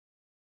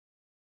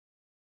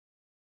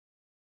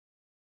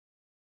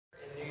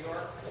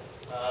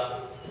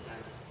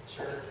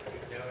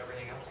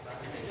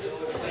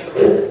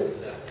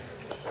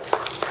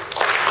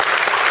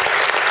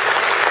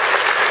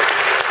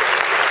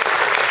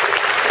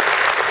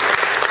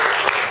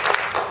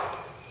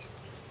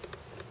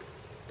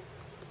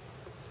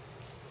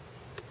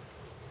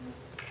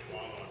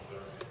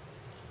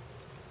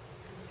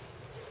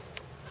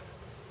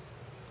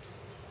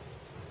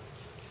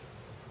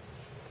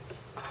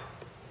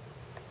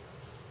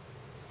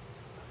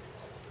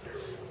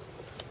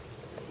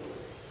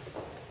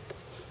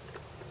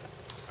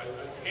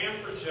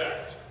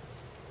project,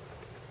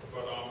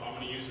 but I'm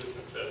going to use this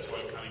instead so I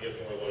can kind of get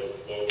more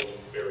like low and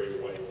very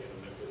white in the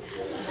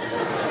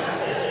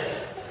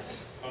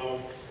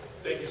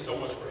thank you so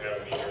much for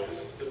having me here.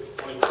 This is the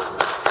 21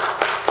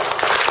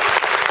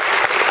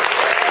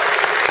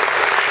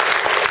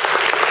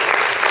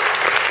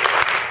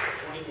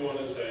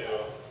 is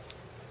a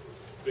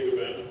big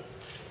event.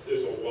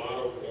 There's a lot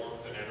of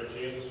warmth and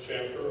energy in this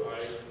chapter.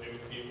 I knew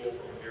people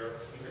from here.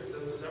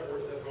 Does that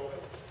work? Is that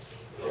helping?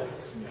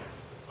 Yeah.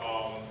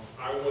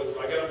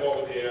 I got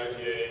involved with the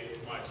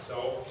AIGA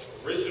myself.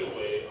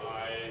 Originally,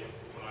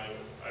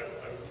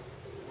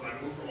 when I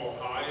moved from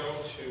Ohio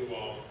to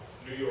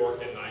New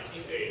York in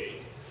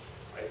 1980,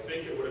 I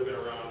think it would have been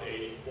around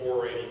 84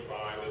 or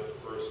 85 that the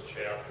first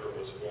chapter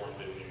was formed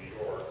in New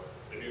York,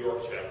 the New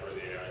York chapter of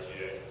the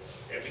AIGA.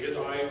 And because a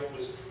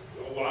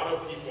lot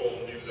of people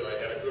knew that I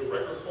had a good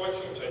record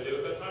collection, which I did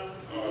at that time,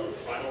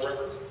 vinyl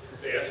records,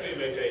 they asked me to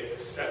make a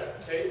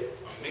cassette tape, a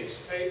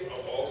mixtape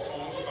of all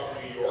songs about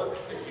New York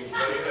that we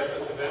played at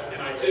this event,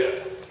 and I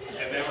did.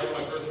 And that was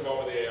my first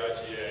involvement with the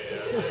AIGA.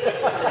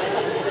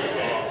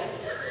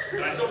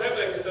 And I still have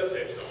that cassette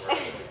tape somewhere.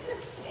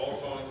 All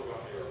songs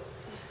about New York.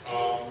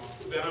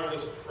 Then I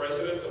was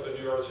president of the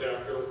New York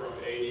chapter from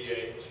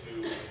 88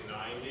 to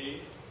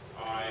 90.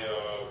 I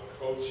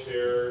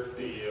co-chaired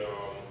the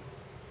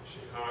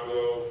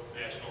Chicago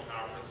National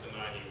Conference in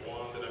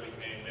 91. Then I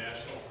became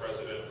national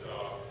president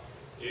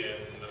in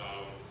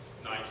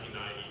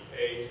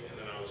 1998, and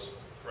then I was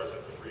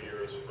president for 3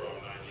 years from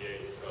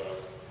 98 to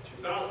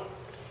 2000.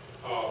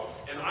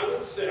 And I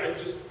would say,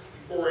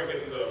 before I get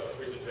into the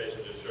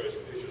presentation, just show you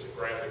some pictures of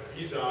graphic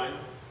design.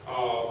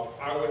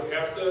 I would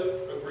have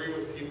to agree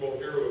with people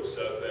here who have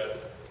said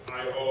that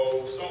I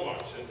owe so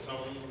much, and some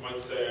might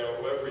say I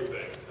owe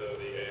everything to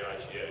the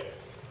AIGA.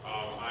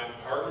 I'm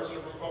partners in a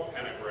group called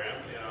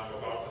Pentagram, and I'm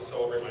about to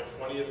celebrate my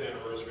 20th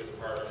anniversary as a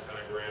partner in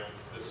Pentagram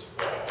this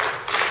fall.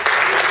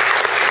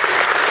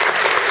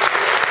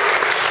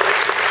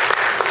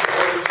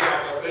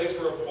 Thanks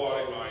for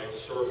applauding my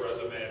short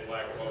resume and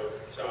lack of other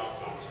job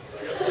options,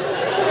 I guess.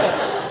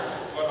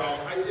 But I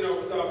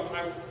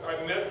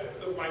met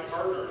my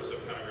partners at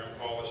Pentagram,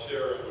 Paula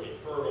Scher, Woody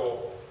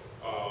Pirtle,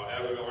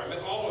 Abigail. I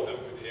met all of them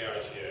through the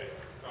AIGA.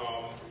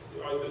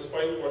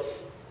 Despite what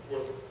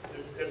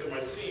as it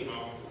might seem,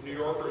 New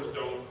Yorkers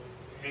don't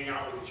hang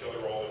out with each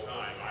other all the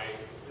time.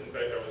 In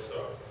fact, I was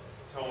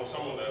telling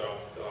someone that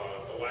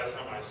the last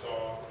time I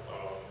saw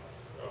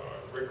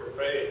Rick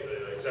Raffay,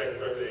 the executive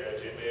director of the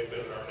AIGA, may have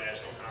been at our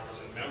national conference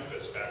in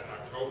Memphis back in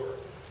October.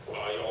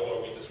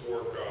 Although we just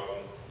work,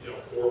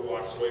 4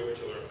 blocks away from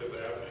each other on Fifth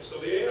Avenue. So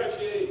the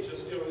AIGA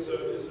just is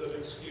an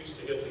excuse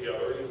to get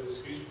together. It's an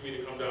excuse for me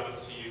to come down and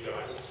see you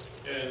guys,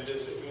 and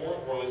more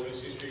importantly, it's an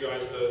excuse for you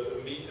guys to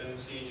meet and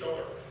see each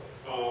other.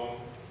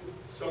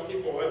 Some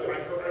people, I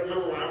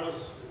remember when I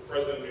was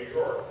president of New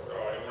York,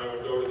 and when I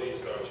would go to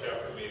these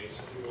chapter meetings,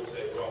 people would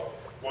say, well,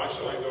 why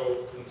should I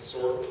go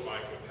consort with my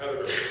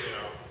competitors,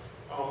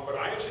 But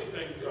I actually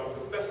think the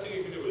best thing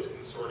you can do is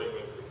consorting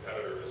with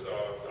competitors.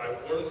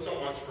 I've learned so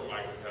much from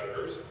my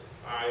competitors.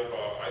 I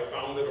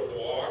founded a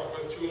blog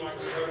with 2 of my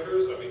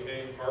competitors. I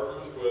became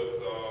partners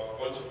with a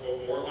bunch of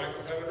more of my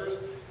competitors.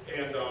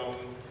 And,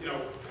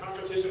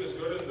 competition is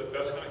good, and the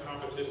best kind of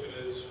competition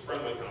is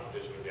friendly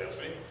competition, if you ask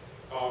me.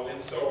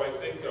 And so I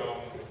think,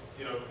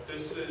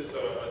 this is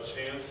a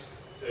chance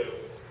to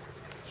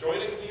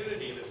join a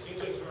community that seems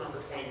like it's been around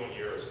for 21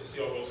 years. You see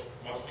all those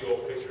musty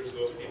old pictures of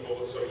those people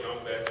look so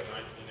young back in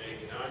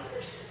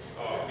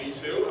 1989. Me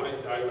too.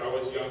 I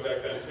was young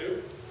back then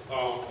too.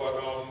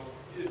 But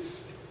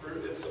it's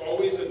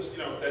always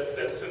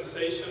that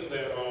sensation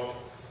that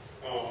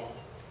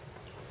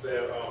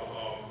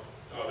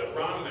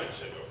Ron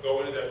mentioned of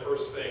going to that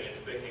first thing and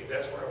thinking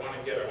that's what I want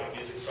to get. I want to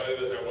be as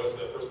excited as I was in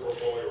the first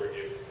portfolio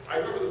review. I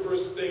remember the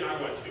first thing I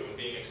went to and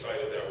being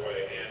excited that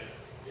way, and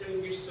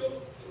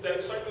that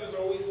excitement is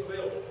always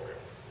available for you.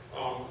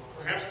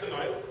 Perhaps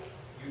tonight,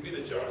 you be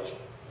the judge.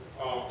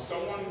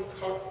 Someone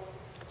cut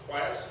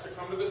class to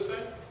come to this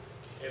thing,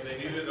 and they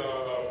needed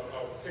a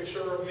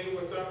picture of me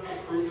with them to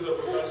prove to the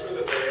professor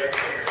that they had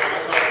some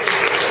class on.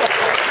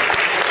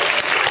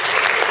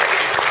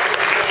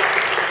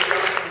 I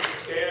got some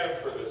scab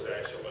for this,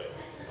 actually.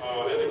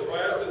 And the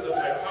class is a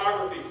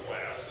typography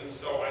class, and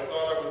so I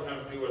thought I would kind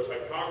of do a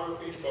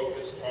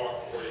typography-focused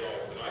talk for you all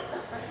tonight.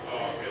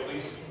 At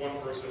least one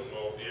person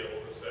will be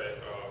able to say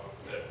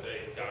that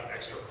they got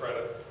extra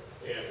credit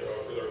and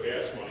for their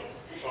gas money.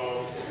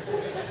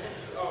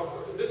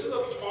 This is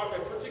a talk I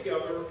put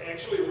together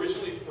actually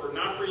originally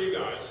not for you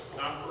guys,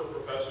 not for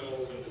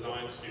professionals and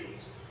design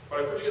students, but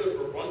I put together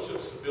for a bunch of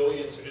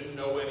civilians who didn't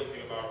know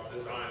anything about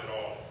design at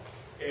all.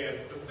 And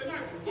the thing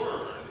I've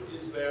learned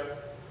is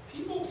that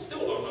people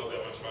still don't know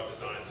that much about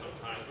design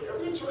sometimes, but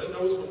everyone sort of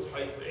knows what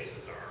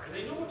typefaces are. And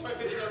they know what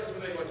typefaces are because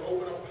when they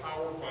open up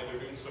PowerPoint,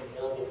 they're doing some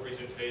horrible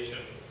presentation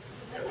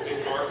at the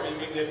big marketing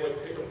meeting, they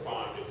pick a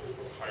font,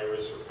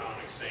 Papyrus or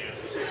Comic Sans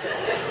or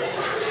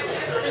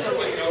something. So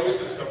everybody knows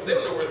this stuff, but they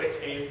don't know where they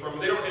came from.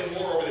 They don't, and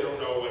moreover, they don't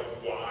know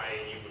why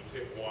you would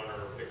pick one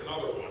or pick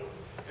another one.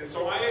 And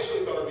so I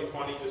actually thought it would be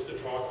funny just to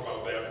talk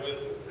about that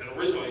with, and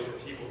originally for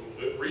people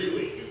who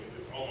really knew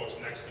almost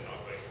next to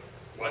nothing,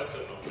 less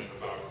than nothing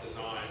about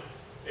design.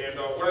 And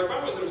what I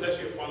found was it was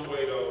actually a fun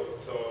way to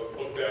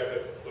look back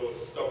at the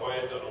stuff I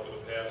had done over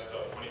the past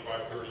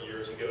 25, 30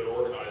 years and get it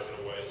organized in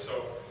a way.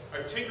 So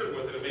I've tinkered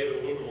with it and made it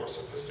a little bit more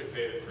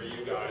sophisticated for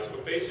you guys.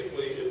 But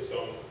basically it's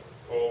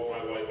called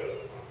My Life as a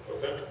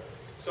Punk, okay?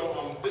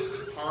 So this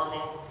is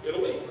Parma,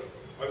 Italy.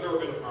 I've never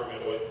been to Parma,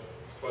 Italy.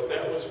 But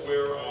that was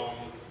where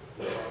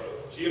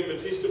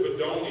Giambattista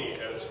Bodoni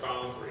had his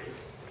foundry.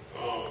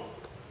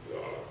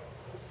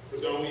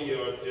 Bodoni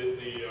did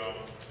the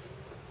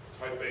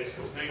typeface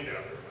that's named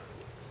after him.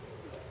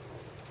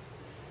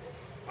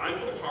 I'm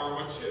from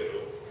Parma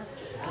too,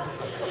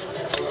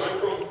 but I'm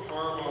from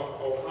Parma,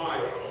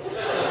 Ohio,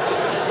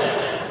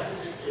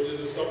 which is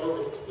a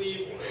suburb of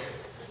Cleveland.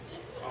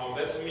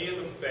 That's me in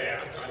the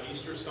back on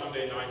Easter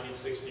Sunday,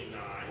 1969.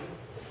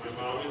 My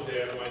mom and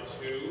dad and my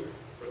two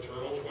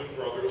fraternal twin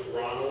brothers,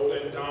 Ronald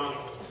and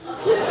Donald.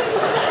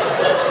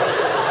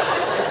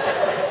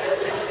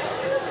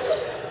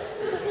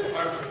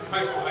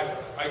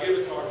 I gave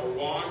a talk a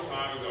long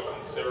time ago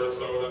in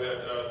Sarasota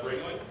at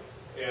Ringling,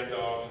 and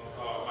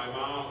my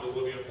mom was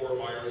living in Fort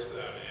Myers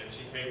then, and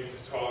she came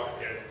to talk,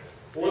 and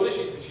fourthly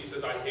she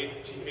says,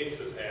 she hates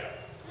this hat.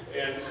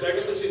 And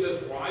secondly, she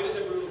says, why does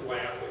everyone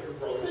laugh at your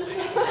brother's name?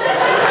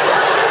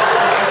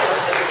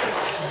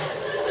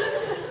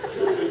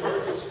 It's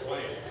hard to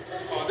explain.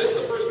 This is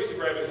the first piece of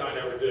graphic design I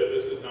ever did.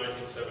 This is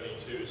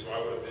 1972, so I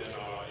would have been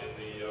in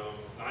the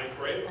 9th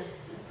grade.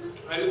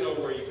 I didn't know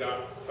where you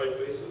got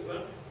typefaces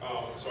then,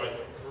 so I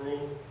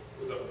drew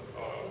with a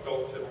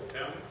felt tip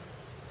pen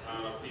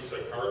on a piece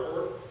of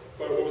cardboard.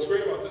 But what was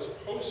great about this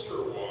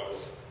poster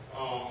was,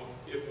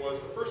 it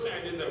was the first thing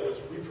I did that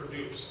was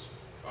reproduced.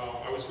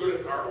 I was good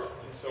at art,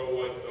 and so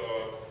like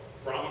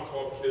drama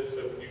club kids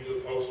said, "Will you do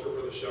the poster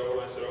for the show?"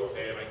 And I said,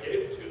 "Okay," and I gave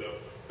it to them.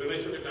 Then they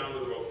took it down to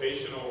the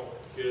vocational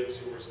kids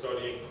who were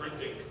studying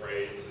printing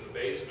trades in the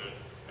basement.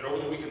 And over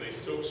the weekend, they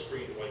silk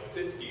screened like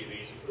 50 of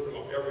these and put them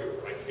up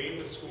everywhere. I came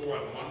to school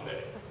on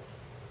Monday,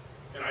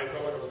 and I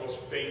felt like I was the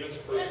most famous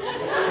person in the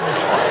world. And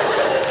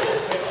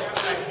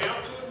I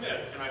have to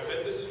admit, and I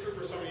bet this is true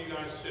for some of you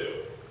guys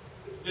too,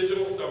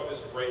 digital stuff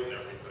is great and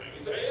everything.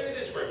 It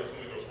is great when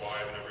something goes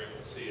live and everyone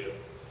can see it.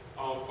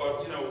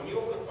 But, you know, when you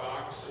open a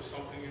box of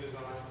something you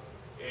design,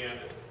 and,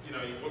 you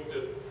know, you looked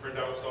at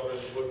printouts of it,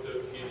 you looked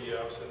at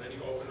PDFs, and then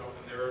you open up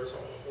and there's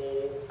a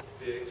whole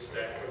big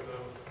stack of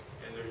them.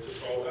 And they're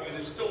just all, I mean,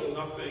 there's still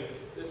nothing,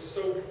 it's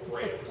so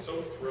great, it's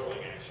so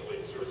thrilling, actually,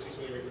 to sort of see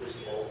something reproduced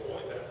in mobile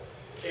like that.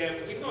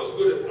 And even though I was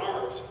good at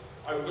art,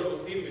 I would go to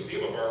the Cleveland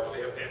Museum of Art, where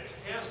they have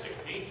fantastic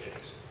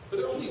paintings, but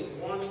there are only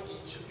one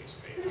each of these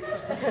paintings.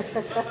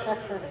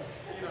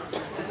 You know.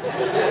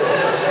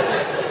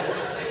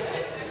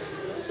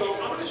 So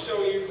I'm going to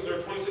show you, because there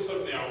are 26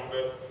 letters in the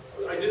alphabet.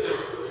 I did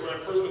this, when I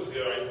first went to see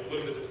it, I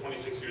limited it to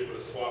 26 years, but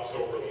it slops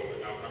over a little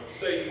bit now. But I'm going to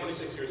say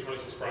 26 years,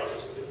 26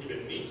 projects, just to keep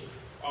it neat.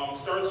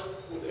 Starts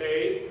with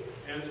A,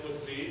 ends with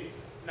Z.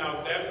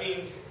 Now that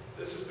means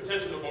this is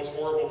potentially the most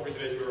horrible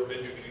presentation you've ever been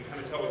to, because you can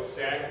kind of tell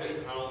exactly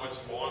how much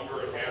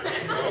longer it has to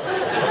go.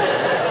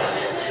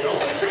 The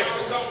only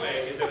promise I'll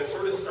make is that it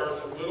sort of starts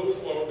a little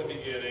slow at the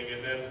beginning,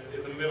 and then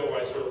in the middle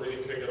I sort of really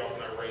pick it up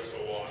and I race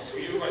along. So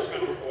even if I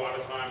spend a lot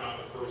of time on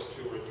the first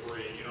 2 or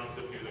 3, you don't have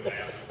to do the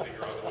math and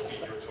figure out that we'll be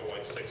here till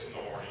like 6 in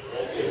the morning.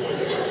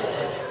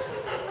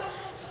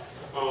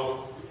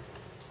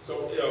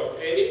 So, you know,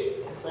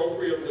 A,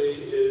 appropriately,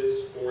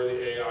 is for the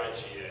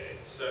AIGA,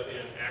 set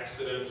in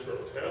accidents,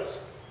 grotesque.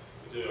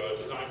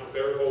 Designed for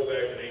Bierut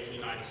back in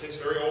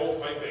 1896. Very old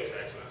typeface,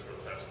 accidents,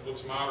 grotesque. It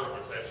looks modern, but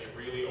it's actually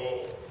really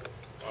old.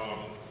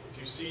 If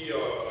you see a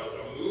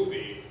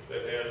movie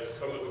that has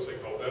something that looks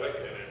like Helvetica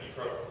in it, you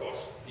try to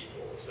bust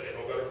people and say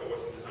Helvetica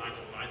wasn't designed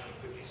until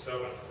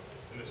 1957,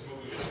 and this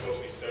movie was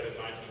supposed to be set in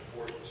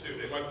 1942.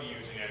 They might be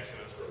using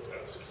accidents,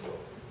 grotesque. So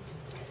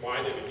why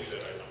they would do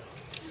that, I don't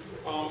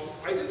know.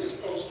 I did this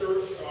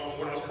poster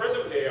when I was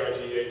president of the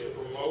AIGA to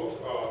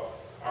promote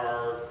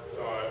our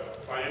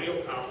biennial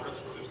conference,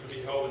 which was going to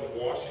be held in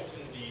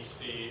Washington,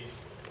 D.C.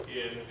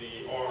 in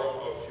the autumn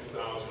of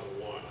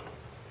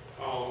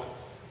 2001.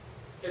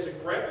 As a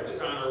graphic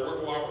designer, I work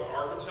a lot with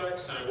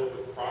architects and I work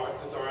with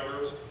product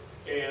designers.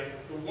 And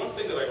the one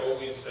thing that I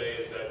always say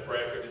is that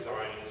graphic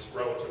design is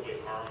relatively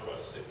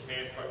harmless. It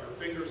can't cut your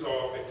fingers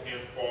off. It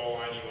can't fall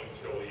on you and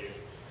kill you.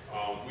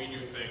 We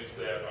do things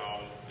that,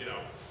 you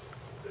know,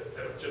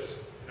 that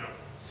just, you know,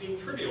 seem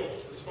trivial,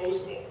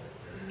 disposable.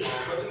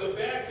 But in the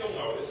back, you'll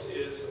notice,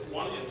 is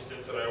one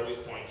instance that I always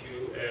point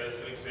to as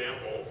an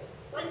example,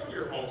 right from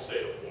your home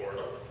state of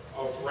Florida,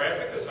 of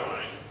graphic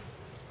design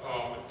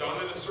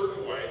done in a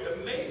certain way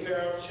that may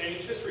have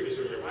changed history. Does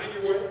it remind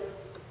you what?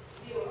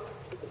 You are.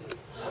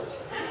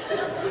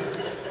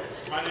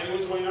 Mind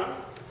anyone's way now?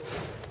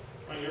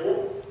 Mind your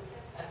what?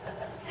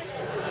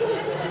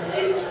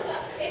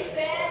 It's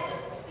bad, the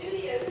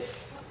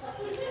studios.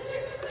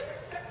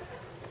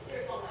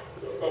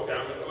 Okay,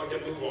 I'm going to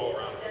move all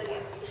around.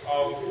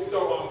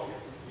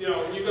 You know,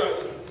 you got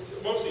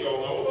most of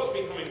y'all know, although it's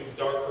becoming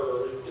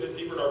darker,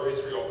 deeper, darker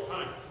history all the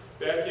time.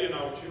 Back in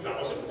 2000,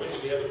 when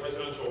we had the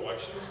presidential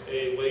election,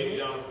 a lady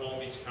down in Palm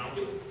Beach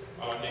County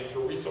named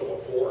Teresa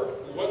Lepore,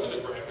 who wasn't a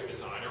graphic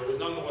designer, was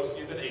nonetheless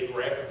given a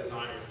graphic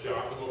designer's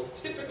job, the most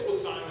typical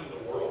assignment in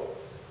the world,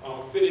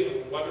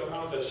 fitting 11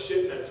 pounds of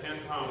shit in a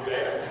 10-pound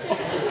bag.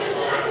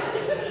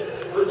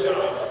 Her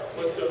job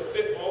was to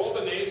fit all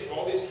the names of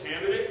all these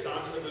candidates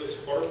onto this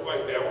butterfly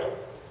ballot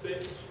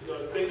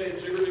thing they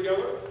jiggered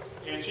together,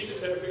 and she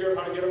just had to figure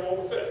out how to get them all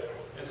to fit.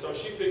 And so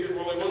she figured,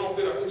 well, they won't all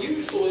fit up.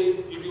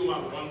 Usually, you do them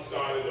on one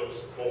side of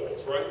those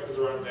holes, right? Because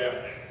they're on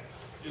that name.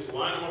 You just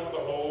line them up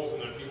with the holes,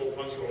 and then people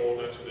punch the holes,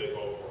 that's who they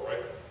vote for, right?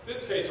 In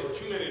this case, there were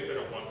too many to fit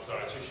on one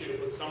side, so she had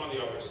to put some on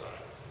the other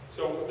side.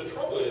 So the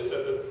trouble is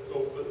that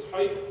the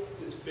type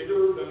is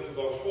bigger than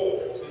the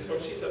holes, and so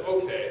she said,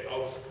 okay,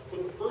 I'll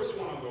put the first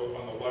one on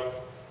the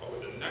left, I'll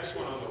put the next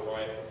one on the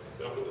right,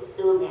 then I'll put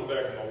the third one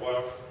back on the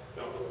left,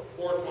 then I'll put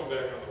the fourth one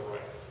back on the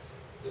right,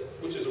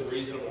 which is a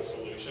reasonable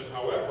solution.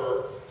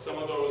 However, some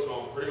of those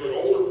particularly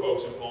older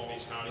folks in Palm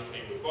Beach County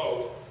came to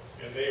vote,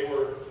 and they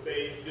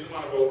didn't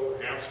want to vote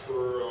perhaps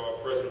for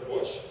President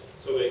Bush,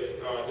 so they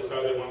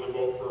decided they wanted to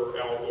vote for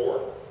Al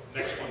Gore.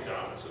 Next one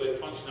down, so they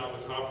punched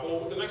out the top hole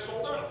with the next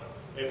hole down,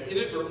 and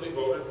inadvertently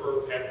voted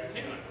for Pat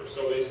Buchanan. Or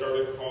so they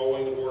started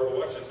calling the Board of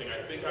Elections, saying,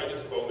 I think I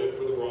just voted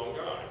for the wrong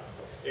guy.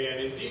 And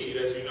indeed,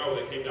 as you know,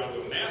 they came down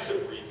to a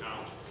massive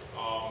recount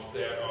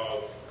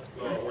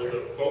where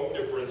the vote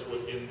difference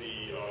was in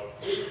the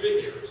 3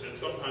 figures, and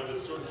sometimes at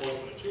certain points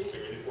in the 2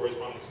 figures before he's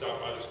finally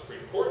stopped by the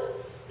Supreme Court.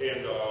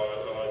 And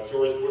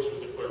George Bush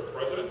was declared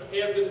president.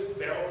 Had this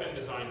ballot been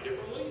designed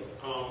differently,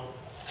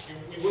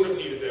 we wouldn't have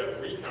needed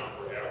that recount,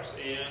 perhaps,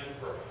 and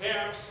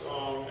perhaps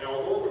Al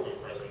Gore would have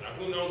been president. Now,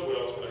 who knows what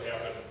else would have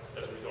happened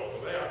as a result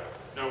of that?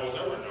 Now, we'll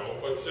never know,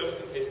 but just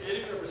in case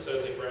anyone ever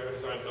says that graphic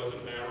design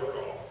doesn't matter at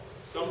all,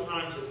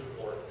 sometimes it's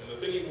important. And the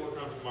thing you work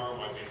on tomorrow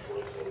might be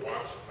important, so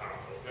watch out,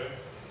 okay?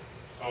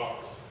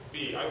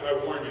 B, I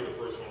warned you the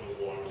first one was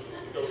long.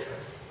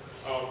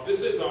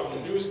 This is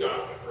News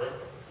Gothic, right?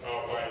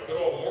 By good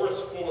old Morris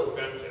Fuller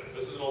Benton.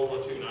 This is an old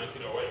one too,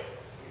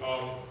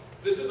 1908.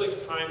 This is a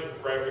kind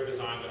of graphic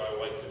design that I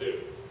like to do.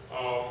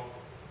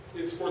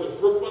 It's for the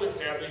Brooklyn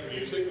Academy of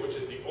Music, which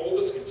is the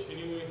oldest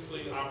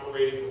continuously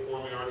operating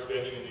performing arts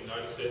venue in the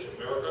United States of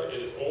America.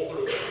 It is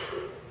older than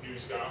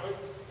News Gothic.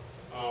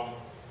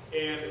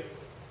 And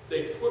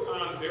they put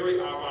on very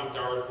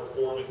avant-garde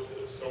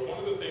performances. So one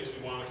of the things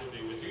we wanted to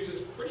do is use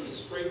this pretty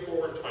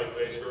straightforward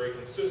typeface very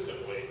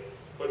consistently,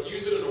 but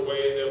use it in a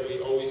way that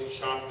we always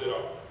chopped it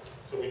up.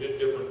 So we did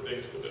different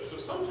things with it. So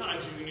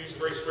sometimes you can use a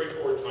very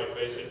straightforward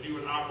typeface and do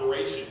an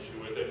operation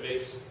to it that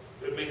makes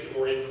it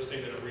more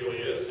interesting than it really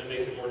is, and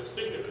makes it more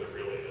distinctive than it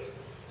really is.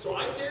 So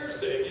I dare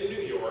say, in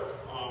New York,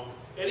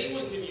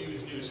 anyone can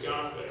use News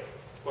Gothic,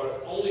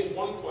 but only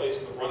one place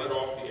can run it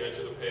off the edge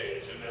of the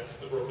page, and that's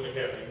the Brooklyn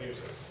Academy of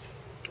Music,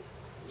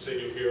 which they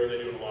do here, and they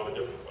do in a lot of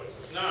different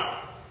places.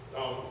 Now,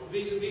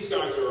 these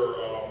guys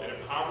are an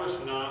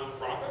impoverished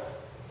non-profit,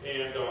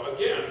 and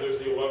again, there's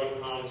the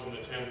 11 pounds and the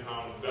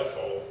 10-pound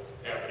vessel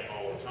happening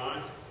all the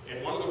time.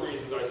 And one of the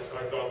reasons I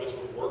thought this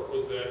would work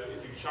was that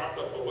if you chopped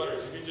up the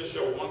letters, you could just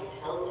show one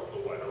part of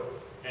the letter,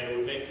 and it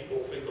would make people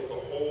think of the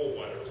whole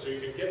letter. So you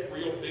could get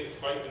real big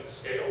type and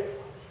scale,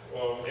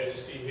 as you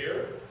see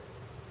here,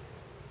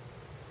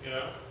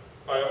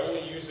 by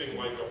only using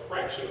like a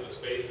fraction of the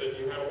space that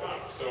you have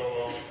allowed.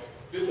 So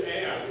this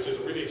ad, which is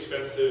a really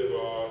expensive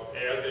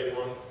ad they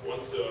run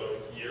once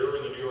a year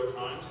in the New York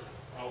Times,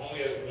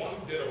 only has one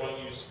bit of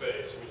unused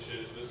space, which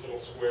is this little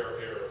square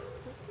here.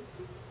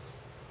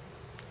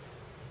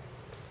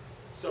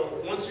 So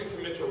once you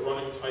commit to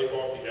running type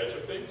off the edge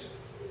of things,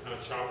 kind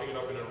of chopping it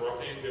up and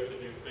interrupting, you have to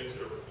do things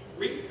that are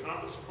really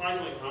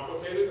surprisingly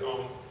complicated.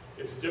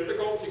 It's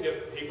difficult to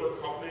get paper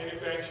cup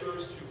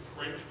manufacturers to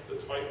print the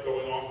type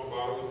going off the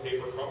bottom of the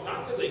paper cup,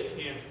 not because they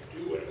can't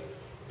do it,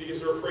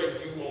 because they're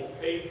afraid you won't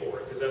pay for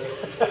it, because that's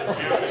what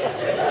usually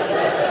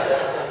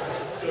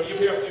happens. So you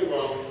have to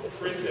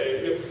print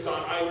you have to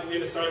sign, we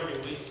had to sign a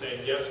release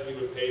saying, yes, we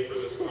would pay for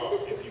this cup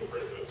if you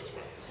printed it this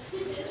way.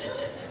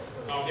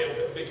 We have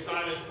a big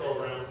signage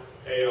program.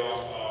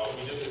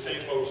 We did the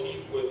same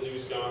motif with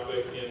News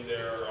Gothic in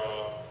their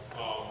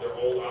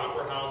old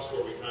opera house,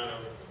 where we kind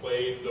of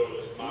played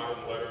those modern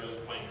letters,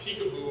 playing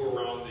peekaboo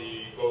around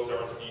the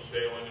Beaux-Arts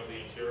detailing of the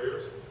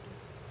interiors.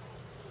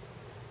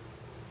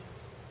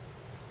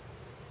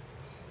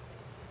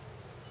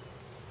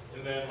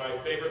 And then my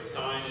favorite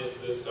sign is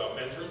this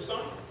men's room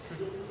sign.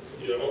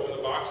 You open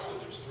the box,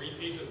 and there's 3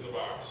 pieces in the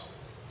box.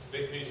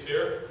 Big piece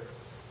here,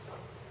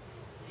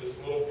 this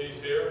little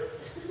piece here,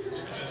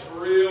 and this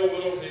real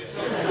little piece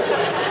here.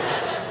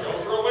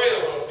 Don't throw away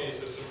the little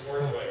piece, it's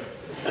important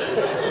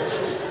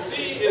later.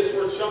 C is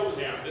for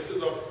Cheltenham. This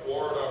is a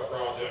Florida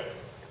project.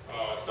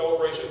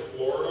 Celebration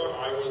Florida.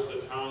 I was the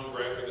town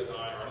graphic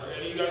designer.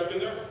 Any of you guys been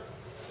there?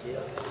 Yeah.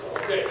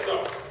 Okay,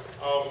 so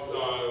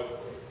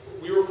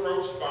we were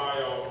approached by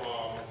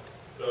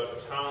the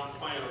town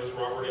planners,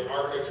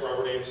 architects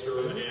Robert Amster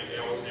and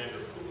Alexander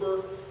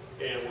Cooper,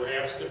 and we're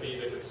asked to be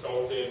the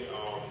consulting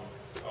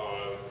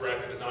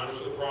graphic designers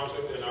for the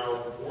project, and our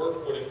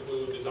work would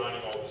include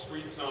designing all the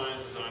street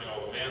signs, designing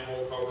all the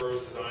manhole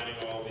covers, designing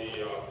all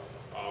the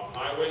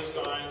highway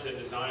signs, and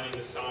designing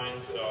the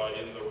signs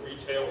in the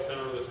retail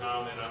center of the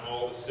town and on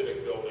all the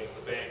civic buildings,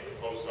 the bank, the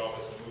post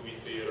office, the movie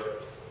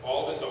theater,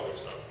 all this other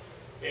stuff.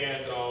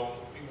 And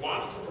we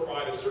wanted to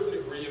provide a certain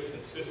degree of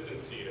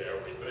consistency to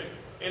everything,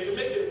 and to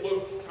make it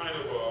look kind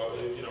of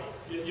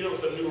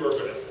it's a new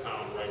urbanist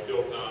town, right,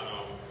 built on a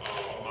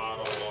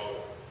model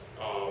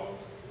of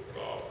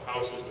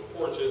houses with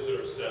porches that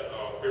are set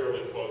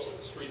fairly close to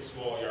the street,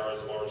 small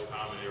yards, large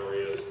common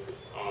areas,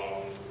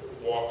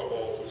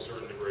 walkable to a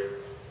certain degree.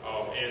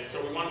 And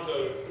so we wanted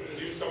to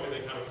do something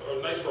that kind of, a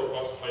nice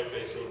robust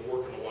typeface that would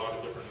work in a lot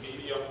of different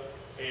media.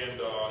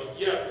 And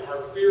yet,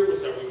 our fear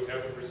was that we would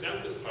have to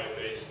present this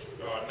typeface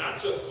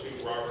not just to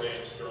Robert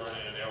A. Stern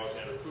and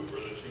Alexander Cooper,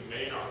 the two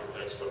main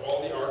architects, but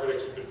all the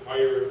architects who've been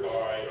hired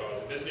by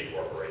the Disney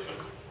Corporation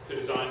to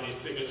design these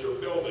signature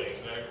buildings.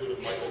 And that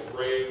included Michael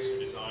Graves, who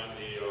designed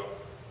the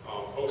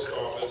post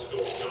office,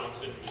 Phil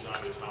Johnson, who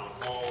designed the town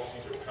hall,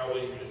 Caesar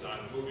Pelli, who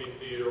designed the movie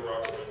theater,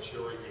 Robert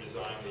Venturi, who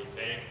designed the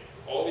bank.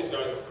 All these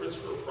guys are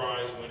Pritzker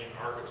Prize-winning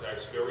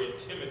architects, very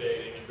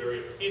intimidating and very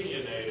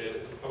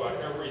opinionated about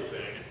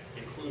everything,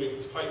 including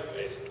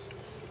typefaces.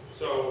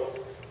 So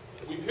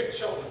we picked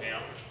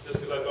Cheltenham just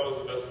because I thought it was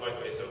the best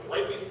typeface. And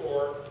right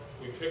before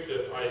we picked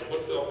it, I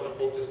looked it up in a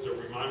book just to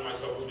remind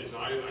myself who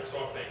designed it, and I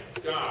saw,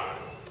 thank God,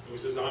 it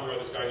was designed by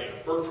this guy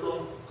named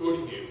Bertram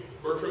Goodhue.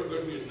 Bertram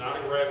Goodhue is not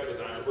a graphic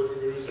designer. Bertram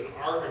Goodhue is an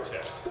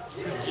architect.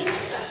 He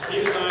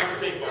designed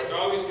St.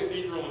 Bartholomew's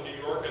Cathedral in New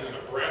York and the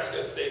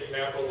Nebraska State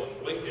Capitol in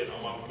Lincoln,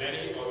 among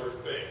many other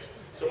things.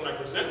 So when I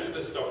presented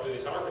this stuff to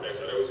these architects,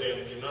 I'd always say,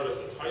 and you notice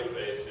the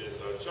typeface is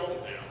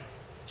Cheltenham,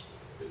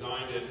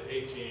 designed in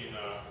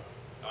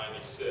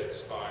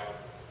 1896 by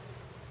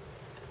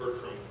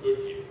Bertram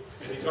Goodhue.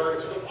 And these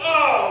architects go,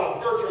 oh,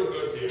 Bertram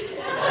Goodhue.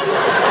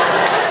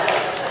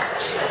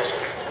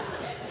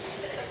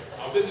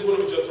 This is when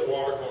it was just a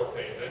watercolor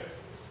painting.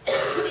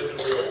 It is in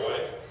real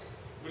life.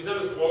 We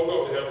designed this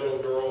logo that had a little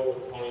girl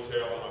with a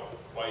ponytail and a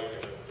bike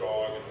and a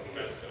dog and a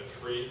fence and a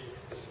tree.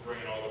 This is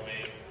bringing all the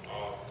main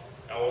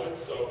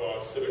elements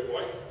of civic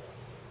life,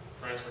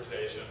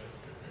 transportation,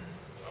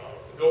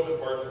 the built-in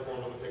part in the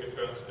form of the picket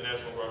fence, the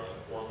natural environment in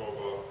the form of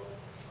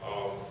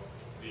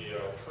the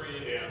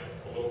tree and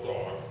a little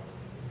dog,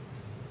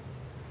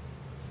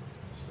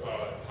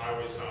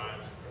 highway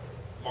signs,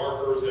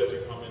 markers as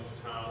you come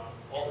into town.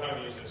 All the time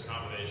we use this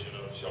combination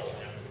of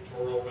Cheltenham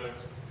pictorial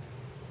things.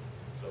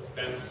 It's a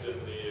fence in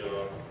the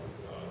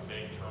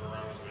main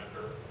turnaround as you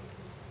enter.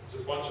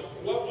 There's a bunch of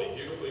lovely,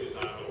 beautifully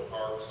designed little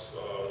parks,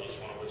 each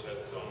one of which has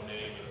its own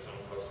name and its own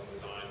custom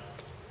design,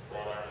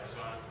 wrought iron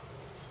sign.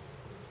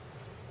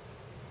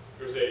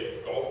 There's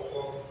a golf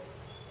club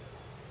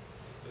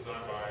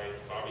designed by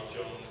Bobby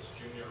Jones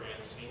Jr.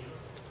 and Sr.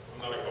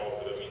 I'm not a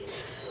golfer, that means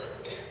something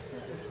correct.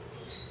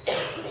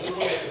 Only one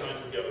they designed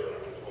together,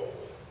 I've been told.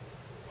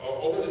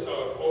 Over this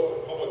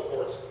public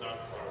course, it's not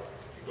private.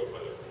 You go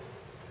play there.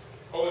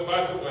 Oh, and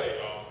by the way,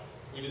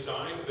 we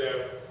designed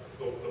that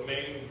the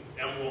main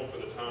emblem for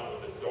the town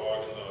with the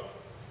dog and the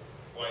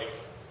bike.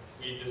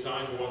 We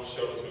designed one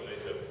show to them. They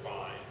said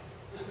fine,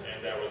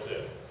 and that was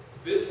it.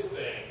 This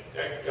thing,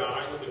 that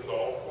guy with the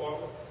golf club,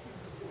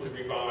 was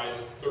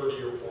revised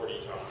 30 or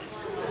 40 times.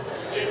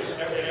 And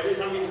every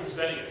time we were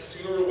presenting it,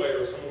 sooner or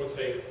later, someone would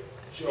say,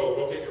 "Joe,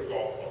 go get your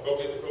golf club. Go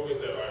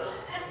get that iron."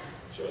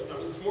 So, no,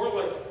 it's more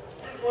like that.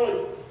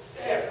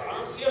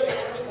 See how the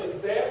arm is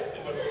like that?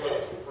 And like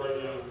right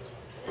now.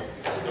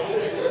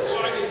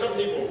 Well, I mean, some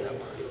people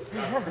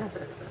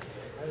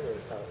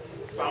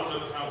found in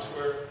the town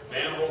square,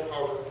 manhole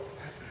cover.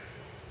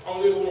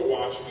 Oh, there's a little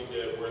watch we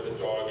did where the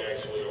dog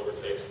actually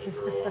overtakes the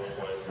girl on the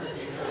bike.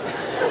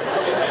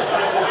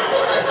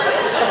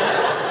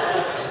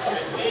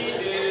 And D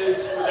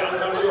is for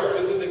downtown New York.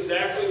 This is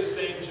exactly the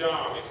same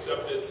job,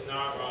 except it's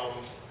not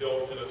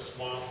built in a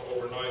swamp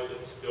overnight.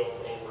 It's built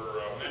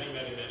over many,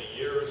 many, many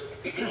years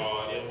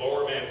in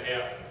Lower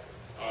Manhattan.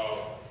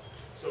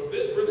 So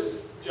for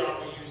this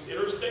job, we used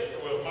Interstate, a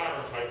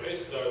modern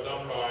typeface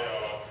done by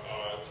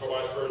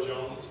Tobias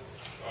Burr-Jones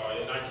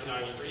in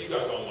 1993. You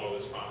guys all know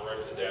this font, right?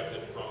 It's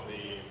adapted from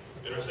the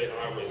Interstate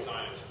Highway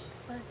signage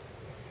system.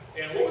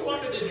 And what we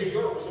wanted in New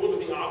York was a little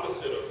bit the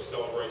opposite of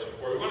Celebration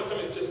 4. We wanted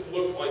something that just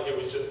looked like it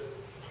was just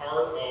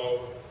part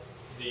of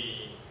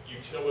the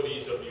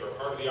utilities of New York,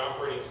 part of the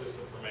operating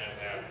system for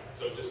Manhattan.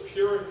 So just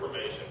pure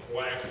information,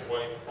 black and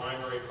white,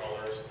 primary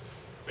colors,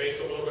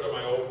 based a little bit on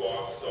my old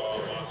boss,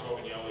 Massimo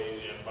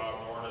Vignelli and Bob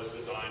Norna's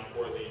design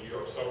for the New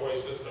York subway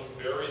system.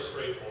 Very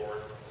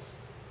straightforward.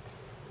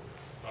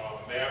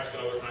 Maps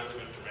and other kinds of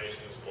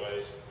information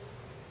displays.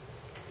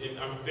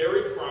 I'm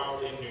very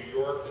proud in New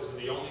York, this is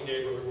the only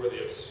neighborhood where they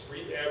have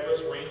street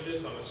address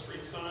ranges on the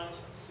street signs.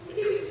 What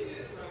year did you do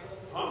this, Michael?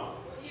 Huh?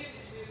 What year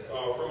did you do this?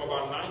 From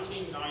about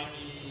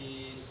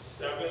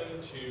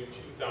 1997 to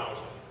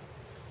 2000.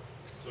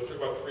 So it took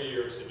about 3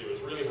 years to do.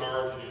 It's really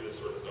hard to do this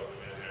sort of stuff in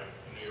Manhattan,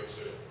 in New York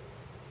City.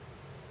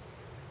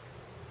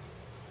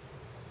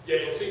 Yeah,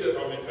 you'll see that,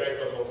 in fact,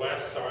 the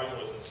last sign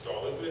was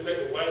installed. In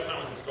fact, the last sign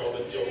was installed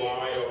in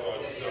July of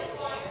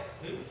 2001.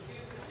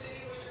 The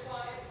city was your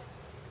client?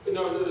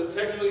 No,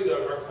 technically,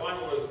 our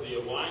client was the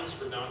Alliance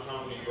for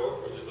Downtown New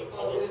York, which is a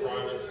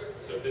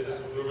public-private business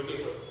improvement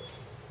district.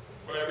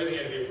 But everything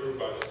had to be approved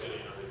by the city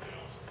and everything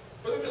else.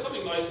 But there's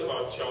something nice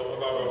about Cheltenham.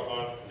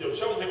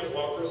 Cheltenham has a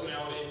lot of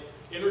personality.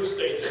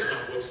 Interstate just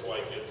kind of looks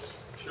like it's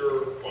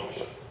pure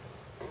function,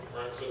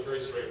 right? So it's very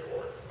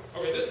straightforward.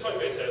 Okay, this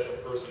typeface has some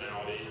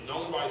personality,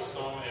 known by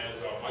some as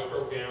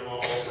microgamma,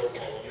 also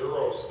called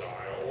Euro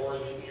style, or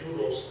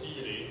Euro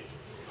stili,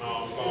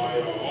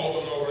 by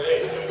Aldo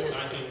Norre in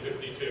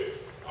 1952.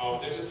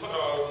 There's this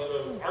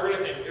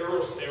architect named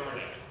Eero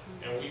Saarinen,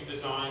 and we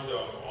designed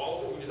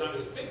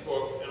this big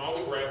book and all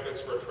the graphics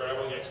for a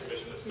traveling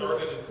exhibition that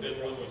started in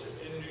Finland, which is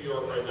in New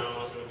York right now,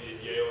 and it's going to be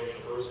at Yale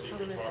University.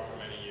 We taught for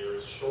many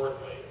years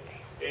shortly.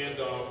 And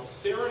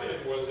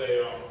Saarinen was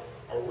a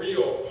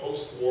real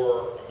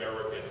post-war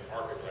American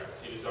architect.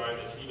 He designed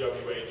the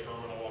TWA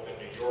terminal up in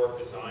New York,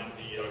 designed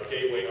the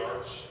Gateway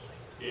Arch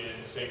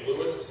in St.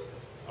 Louis,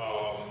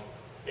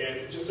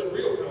 and just a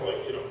real kind of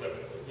like,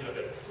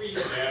 that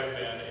pre-Mad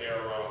Men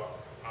era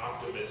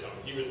optimism.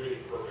 He was really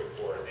perfect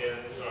for it. And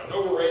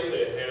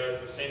Novarese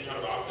had the same kind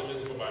of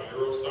optimism about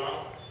Euro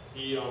style.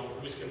 He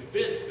was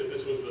convinced that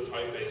this was the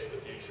typeface of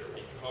the future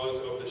because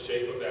of the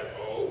shape of that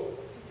O.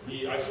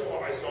 I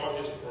saw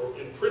his,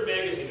 in print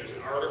magazine, there's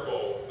an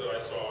article that I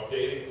saw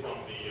dating from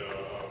the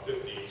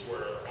 50s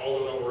where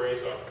Aldo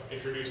Novarese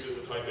introduces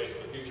the typeface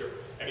of the future.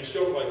 And he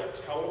showed like a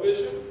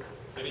television,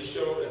 and he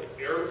showed an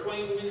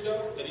airplane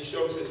window, and he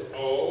shows his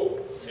O,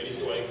 and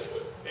he's like,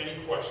 any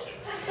questions?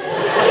 So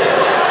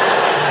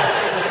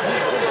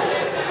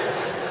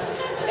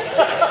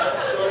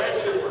it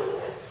actually did work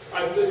for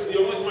me. This is the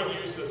only time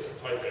I've used this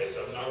typeface.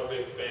 I'm not a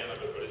big fan of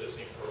it, but it just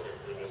seemed perfect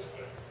for this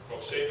thing.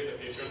 Called Shaping the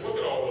Future. And look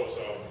at all those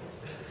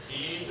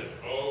E's and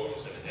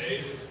O's and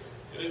A's.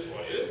 It is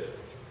like, it is.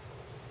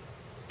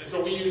 And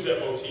so we use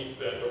that motif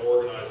then to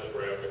organize the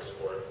graphics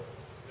for it.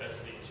 That's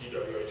the TWA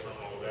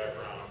terminal in the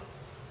background.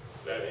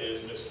 That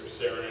is Mr.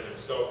 Saarinen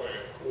himself wearing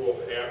a cool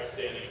hat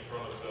standing in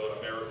front of the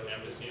American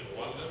Embassy in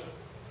London.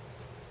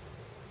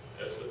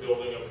 That's the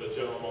building of the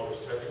General Motors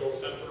Technical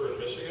Center in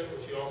Michigan,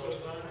 which he also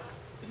designed.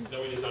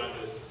 Then we designed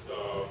this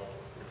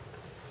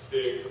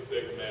big,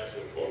 thick,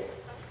 massive book.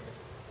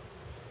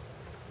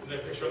 And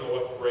that picture on the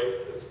left, great.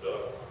 It's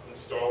the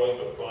installing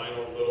the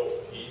final little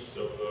piece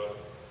of the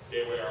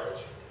Gateway Arch.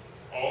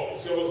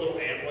 See all those little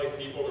ant-like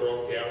people, they're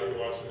all gathered to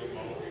watch the big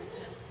moment.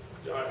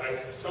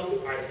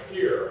 I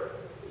hear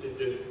it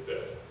didn't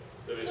fit.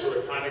 That they sort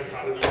of kind of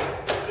got it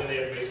off, then they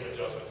had to make some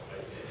adjustments.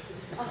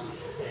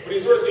 But you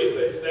sort of see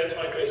it's that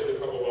typeface with a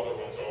couple of other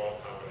ones all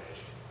in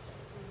combination.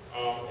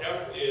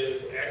 F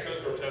is accents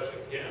grotesque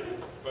again,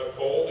 but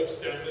bold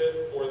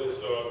extended for this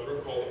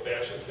group called the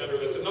Fashion Center.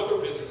 There's another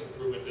business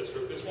improvement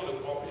district. This one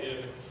is up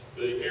in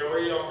the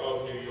area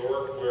of New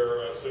York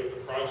where,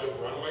 the Project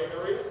Runway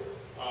area,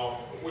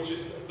 which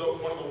is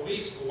one of the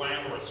least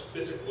glamorous,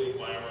 physically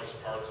glamorous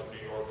parts of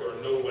New York. There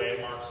are no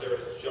landmarks there.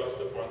 It's just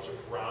a bunch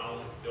of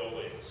brown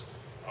buildings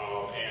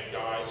and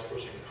guys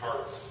pushing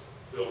carts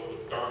filled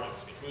with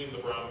garments between the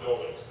brown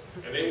buildings.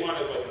 And they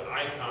wanted like an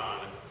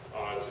icon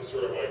to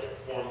sort of like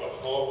form the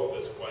hub of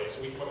this place.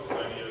 We came up with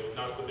this idea of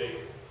not the big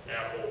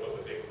apple, but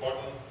the big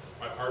button.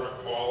 My partner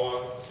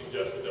Paula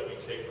suggested that we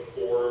take the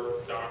 4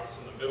 dots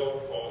in the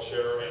middle, Paula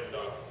Scherer, and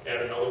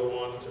add another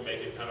one to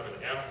make it kind of an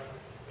F.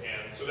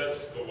 And so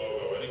that's the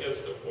logo. And it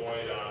gets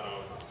deployed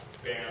on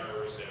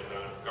banners and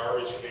on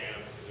garbage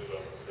cans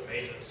to the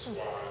maintenance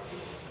squad.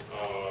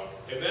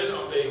 And then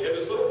they had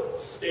this little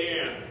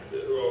stand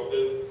that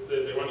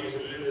they wanted to use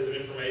it as an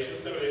information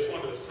center. They just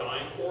wanted a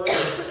sign for it.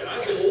 And I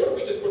said, well, what if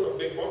we just put a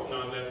big button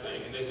on that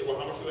thing? And they said, well,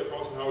 how much would that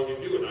cost and how would you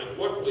do it? And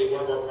luckily,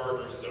 one of our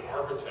partners is an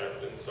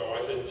architect. And so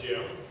I said,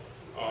 Jim,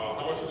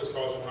 how much would this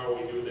cost and how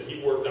would we do it? And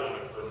he worked on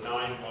it for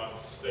 9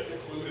 months. That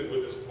concluded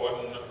with this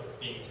button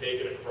being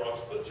taken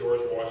across the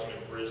George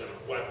Washington Bridge on a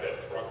flatbed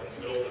truck in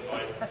the middle of the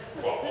night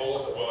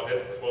while it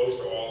had closed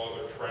to all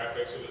other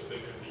traffic so this thing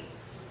could be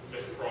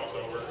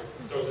crossover.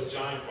 So it's a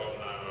giant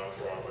button on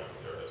Broadway.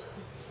 There it is.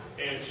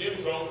 And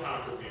Jim's own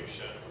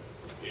contribution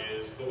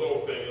is the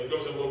little thing. It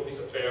goes in a little piece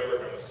of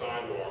fabric on the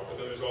sidewalk, but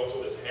then there's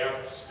also this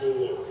half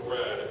spool of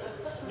thread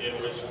in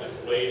which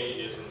this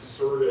lady is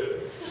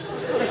inserted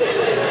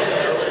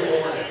every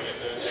morning and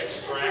then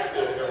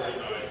extracted every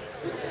night.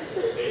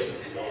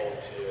 Patient soul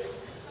she is.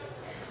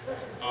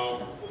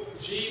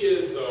 G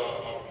is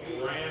a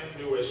brand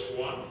newish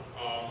one.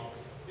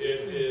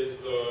 It is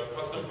the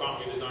custom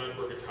font we designed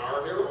for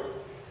Guitar Hero.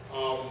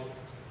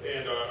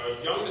 And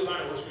a young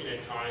designer works for me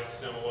named Kai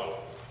Semela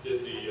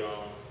did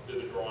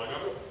the drawing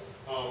of it.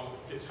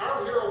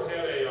 Guitar Hero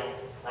had a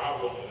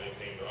problem when they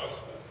came to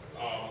us.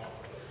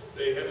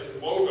 They had this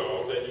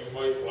logo that you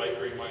might like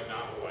or you might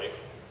not like,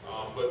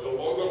 but the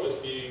logo was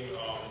being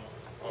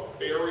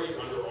buried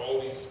under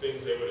all these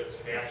things they would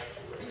attach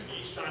to it. And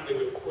each time they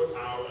would put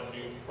out a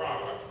new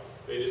product,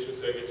 They just would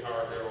say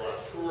Guitar Hero on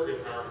Tour,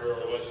 Guitar Hero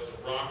Legends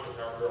of Rock,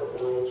 Guitar Hero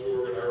World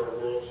Tour, Guitar Hero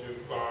World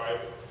 2.5,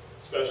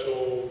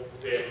 Special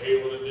Van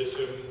Halen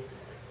Edition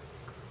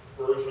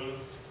version.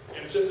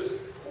 And it's just this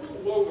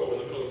cool logo in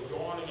the middle,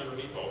 yawning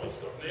underneath all this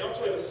stuff. And they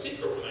also had a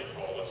secret when they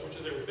called us, which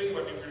is they were thinking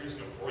about introducing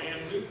a brand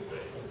new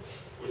thing,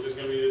 which is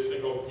going to be this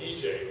thing called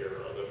DJ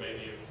Hero that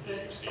maybe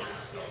you've seen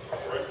stuff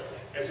about, right?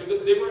 And so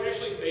they were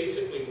actually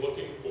basically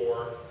looking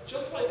for,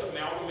 just like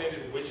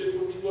Amalgamated Widget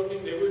would be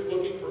looking, they were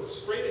looking for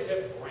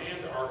straight-ahead brand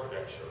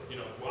architecture, you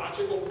know,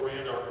 logical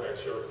brand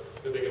architecture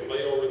that they could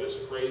lay over this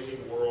crazy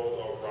world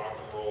of rock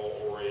and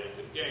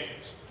roll-oriented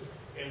games.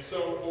 And so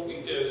what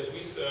we did is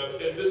we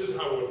said, and this is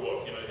how it would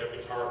look, you know, you have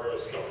Guitar Hero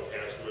stuff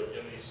attached to it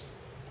and these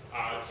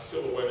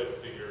silhouetted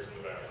figures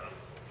in the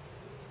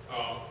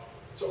background.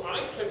 So I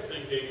kept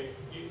thinking,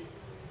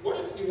 what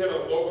if you had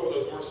a logo that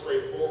was more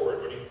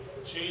straightforward, but you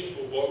changed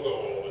the logo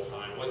all the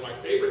time, like my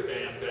favorite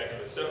band back in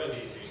the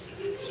 70s used to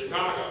do,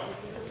 Chicago.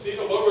 See,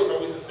 the logo is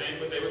always the same,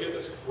 but they would get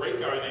this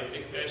great guy named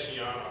Nick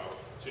Fasciano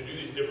to do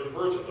these different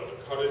versions of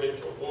it. Cut it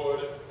into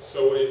wood,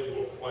 sew it into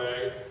a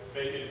flag,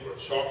 make it into a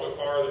chocolate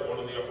bar, the one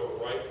in the upper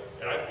right.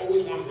 And I've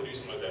always wanted to do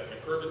something like that, and it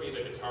occurred to me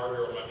that Guitar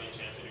Hero might be a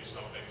chance to do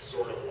something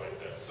sort of like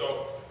that.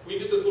 So we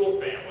did this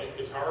little family,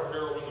 Guitar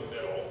Hero in the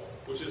middle,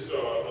 which is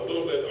a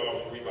little bit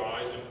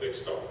revised and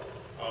fixed up.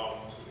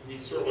 We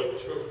sort of like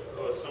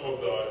took some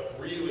of the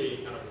really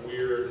kind of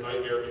weird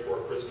Nightmare Before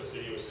Christmas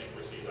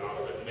idiosyncrasies out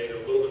of it and made it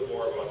a little bit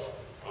more of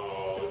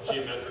a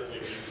geometrically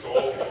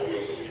resolved logo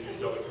so we could do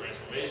these other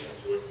transformations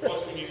to it.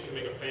 Plus we needed to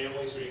make a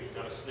family so you can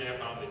kind of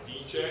snap on the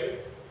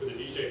DJ for the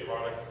DJ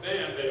product.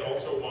 Then they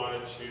also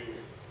wanted to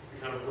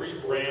kind of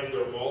rebrand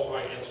their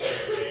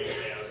multi-instrument game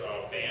as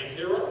Band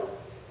Hero.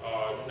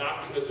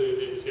 Not because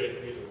it was getting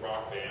confused with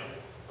Rock Band,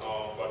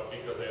 but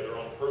because they had their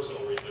own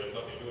personal reason. It had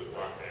nothing to do with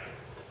Rock Band.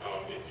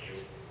 If you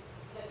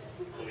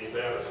believe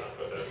that or not,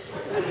 but that's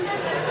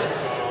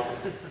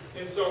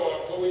and so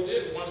what we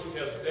did once we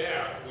had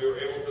that, we were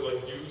able to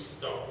like do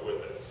stuff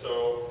with it.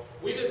 So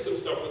we did some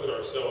stuff with it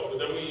ourselves, but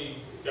then we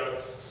got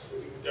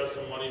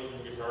some money from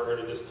Guitar Hero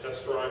to just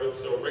test drive it.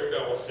 So Rick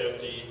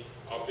Valicenti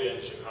up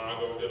in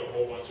Chicago did a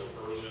whole bunch of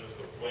versions: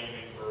 the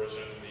flaming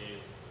version,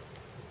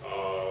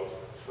 the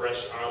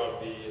fresh out of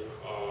the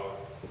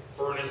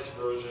furnace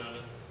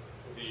version,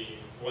 the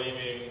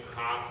flaming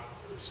hot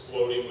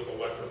exploding with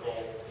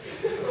electrical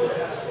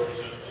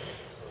version.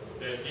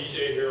 Then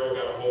DJ Hero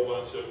got a whole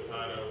bunch of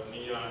kind of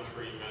neon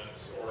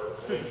treatments or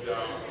blinged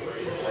out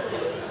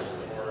treatments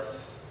or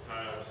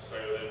kind of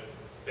silent.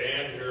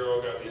 Band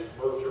Hero got these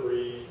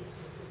Mercury,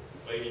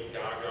 Lady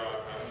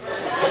Gaga.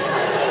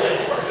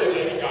 I say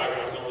Lady Gaga, I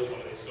don't know which one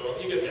of these, so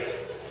you get that.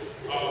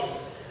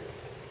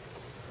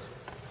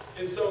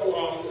 And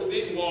so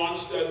these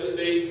launched,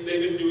 they've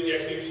been doing the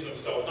execution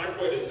themselves, not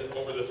quite as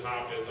over the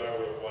top as I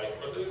would have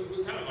liked, but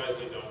they're kind of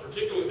nicely done,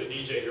 particularly the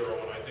DJ Hero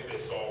one. I think they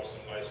solved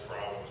some nice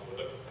problems with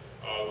it.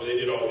 They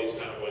did all these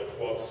kind of like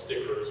club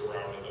stickers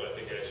around it that I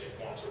think actually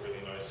forms a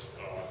really nice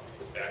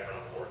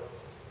background for it.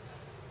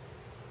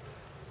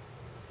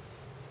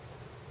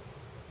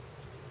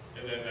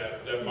 And then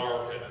that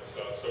mark and its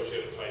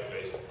associated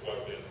typeface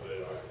plugged into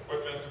the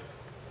equipment.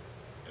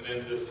 And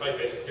then this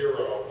typeface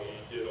Hero,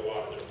 we did a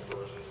lot of different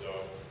versions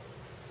of.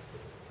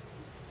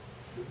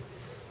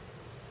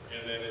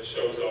 And then it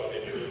shows up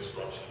in your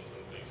instructions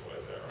and things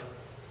like that, right?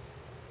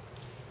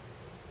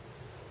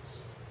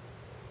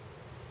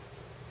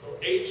 So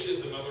H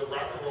is another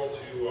rock and roll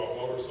to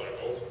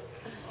motorcycles.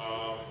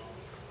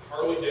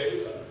 Harley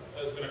Davidson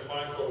has been a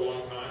client for a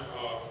long time.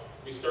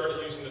 We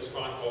started using this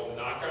font called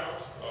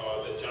Knockout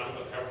that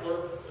Jonathan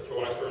Heffler, the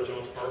Tobias Barrett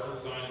Jones partner,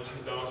 designed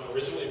in 2000,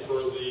 originally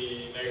for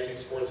the magazine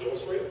Sports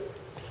Illustrated.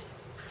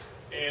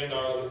 And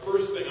the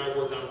first thing I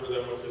worked on for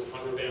them was this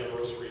 100th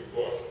anniversary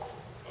book,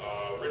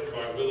 written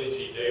by Willie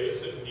G.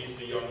 Davidson. He's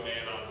the young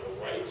man on the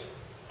right,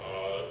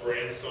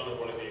 grandson of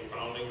one of the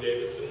founding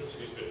Davidsons,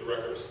 who's been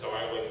director of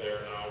styling there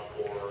now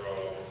for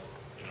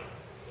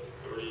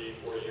 30,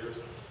 40 years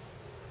now.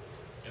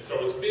 And so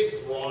it's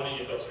big, brawny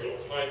industrial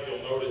type.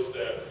 You'll notice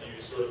that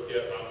you sort of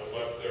get on the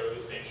left there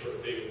the same sort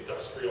of big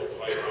industrial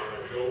type on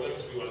their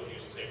buildings. We wanted to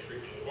use the same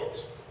treatment in the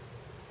books.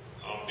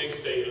 Big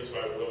statements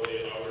by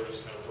Willie and others,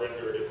 kind of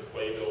rendered in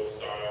playbill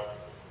style,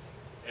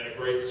 and a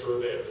great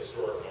survey of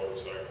historic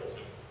motorcycles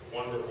and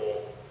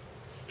wonderful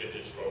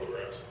vintage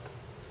photographs.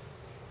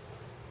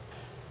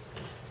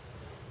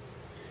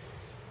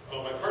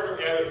 My partner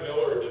Adam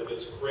Miller did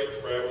this great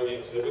traveling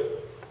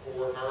exhibit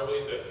for Harley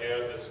that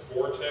had this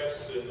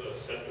vortex in the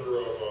center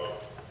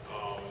of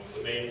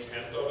the main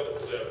tent of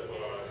it that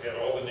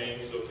had all the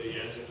names of the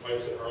engine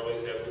types that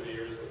Harley's had through the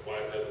years: the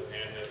flathead, the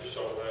panhead, the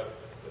shovelhead,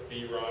 the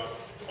Bierut,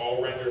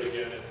 all rendered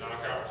again in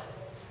Knockout.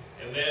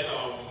 And then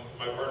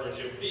my partner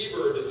Jim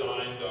Bieber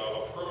designed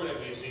a permanent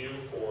museum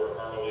for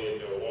Harley in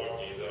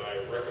Milwaukee that I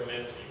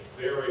recommend to you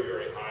very,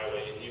 very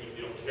highly. Even if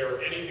you don't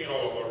care anything at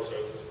all about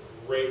motorcycles, it's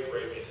great,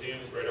 great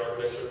museums, great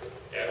architecture.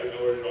 Adam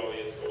Miller did all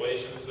the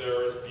installations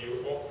there. It's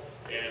beautiful.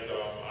 And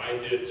I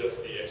did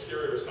just the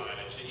exterior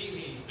signage, the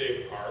easy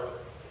big part.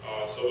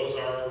 So those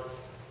are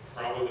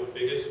Probably the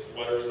biggest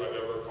letters I've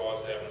ever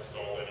caused to have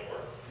installed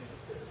anywhere.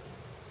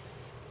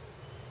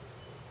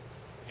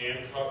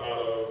 Hand cut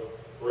out of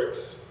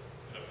bricks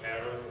in a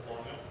pattern to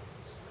form them.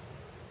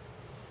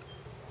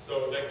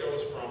 So that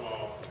goes from,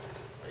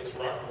 I guess,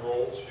 rock and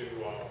roll to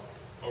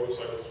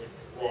motorcycles to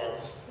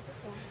drugs.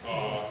 I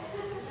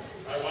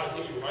want to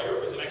take you higher.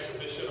 It was an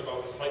exhibition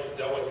about the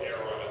psychedelic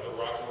era at the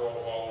Rock and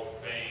Roll Hall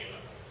of Fame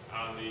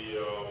on the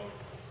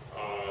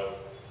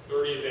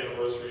 30th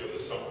anniversary of the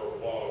Summer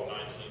of Love,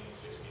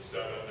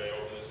 1967. They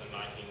opened this in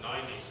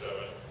 1997.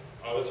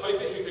 The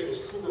typeface we picked was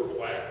Cooper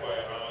Black by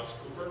Honest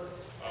Cooper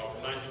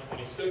from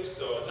 1926.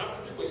 Not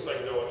particularly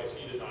psychedelic as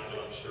he designed it,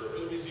 I'm sure,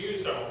 but it was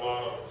used on a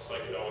lot of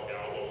psychedelic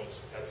albums.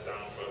 Had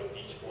sounds by the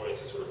Beach Boys.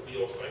 It sort of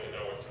feels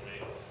psychedelic to me.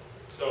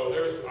 So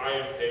there's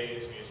I.M.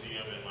 Pei's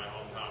museum in my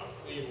hometown of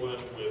Cleveland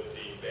with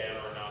the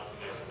banner announcing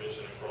the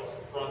exhibition across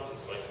the front in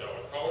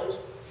psychedelic colors.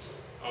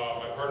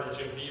 My partner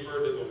Jim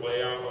Beaver did the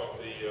layout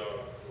of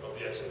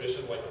the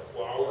exhibition like a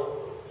flower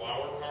for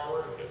flower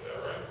power. You get that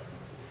right?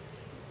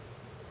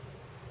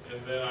 And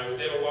then I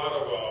did a lot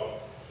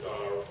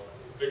of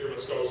Victor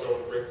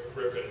Moscoso and Rick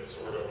Griffin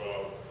sort of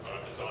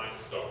design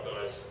stuff that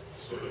I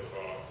sort of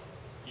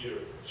either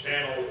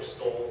channeled or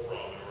stole from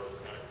in order to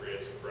kind of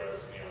create some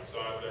graphics on the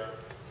outside there.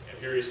 And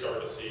here you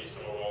start to see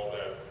some of all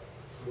that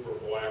Cooper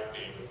Black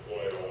being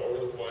deployed all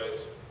over the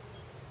place,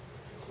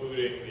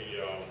 including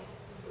the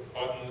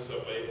buttons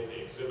that label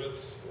the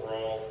exhibits were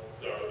all,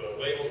 the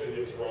labels for the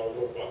exhibits were all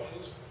little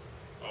buttons.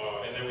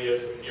 And then we had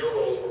some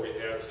murals where we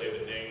had, say,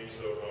 the names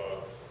of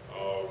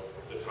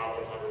the top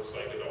 100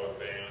 psychedelic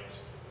bands,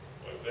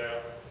 like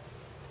that.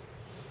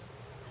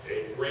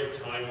 A great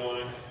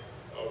timeline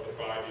of the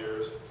 5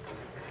 years,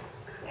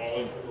 all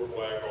in Cooper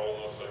Black, all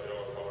in those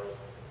psychedelic colors,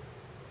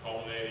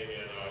 culminating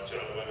in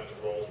John Lennon's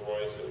Rolls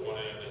Royce at one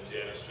end and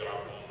Janis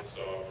Joplin's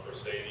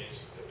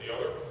Mercedes at the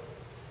other.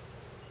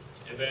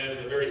 And then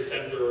in the very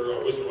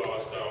center, Wizard of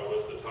Oz style,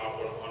 was the top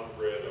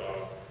 100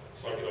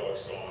 psychedelic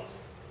songs.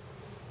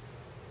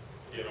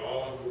 You know,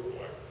 all in Cooper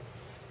Black.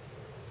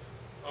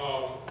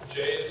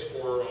 J is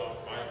for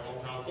my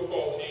hometown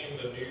football team,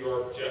 the New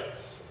York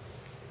Jets,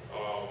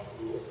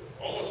 who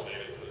almost made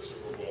it to the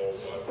Super Bowl,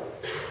 but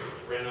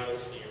ran out of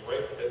steam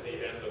right at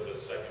the end of the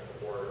second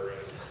quarter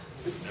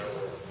and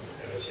never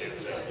had a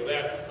chance after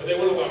that. But they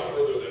went a lot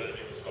further than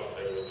any of the stuff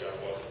they would have got,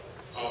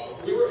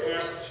 wasn't. We were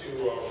asked to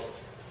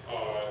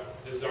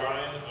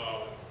design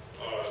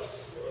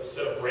a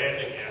set of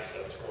branding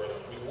assets for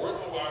them. We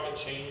weren't allowed to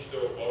change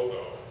their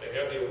logo. They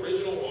had the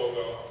original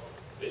logo.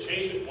 They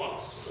changed it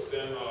once, but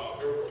then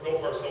Bill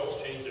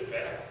Parcells changed it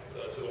back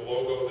to the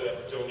logo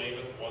that Joe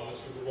Namath won the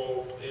Super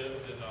Bowl in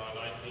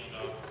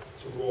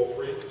Super Bowl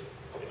III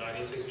in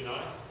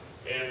 1969.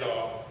 And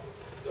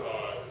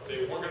they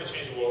weren't going to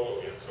change the logo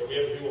again. So we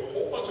had to do a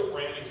whole bunch of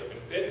brandings,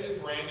 invent new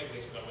branding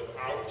things for them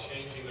without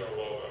changing their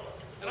logo.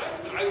 And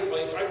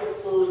I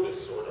prefer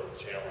this sort of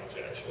challenge,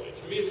 actually.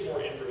 To me, it's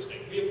more interesting.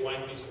 To me, a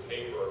blank piece of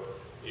paper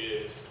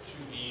is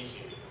too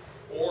easy.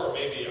 Or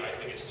maybe I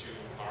think it's too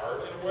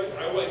hard in a way.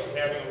 I like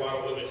having a lot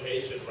of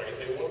limitations. I can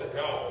say, what the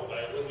hell?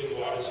 I really need a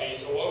lot to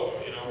change the logo,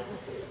 you know?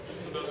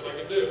 This is the best I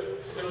can do.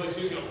 At least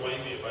who's going to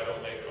blame me if I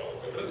don't make it all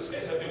the way? But in this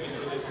case, I think these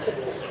are really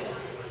cool stuff.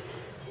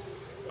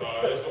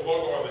 It's the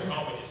logo on the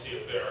helmet, you see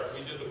it there.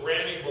 We did the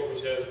branding book,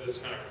 which has this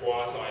kind of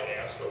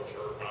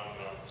quasi-astroturf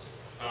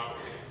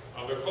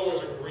on their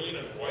colors are green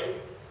and white.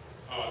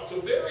 So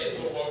there is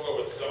the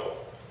logo itself.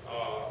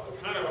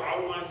 A kind of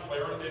outline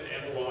Clarendon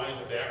end line in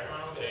the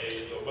background,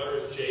 the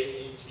letters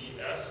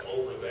J-E-T-S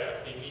over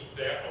that. Beneath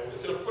that,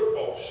 it's in a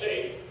football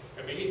shape,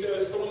 and beneath that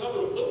is still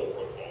another little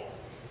football.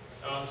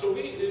 So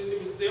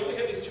they only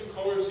had these two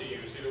colors to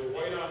use, either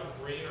white on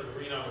green or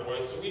green on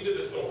white. So we did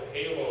this little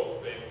halo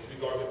thing, which we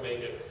thought could make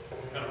it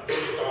kind of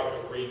burst out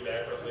of a green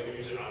background, so they could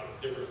use it on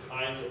different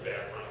kinds of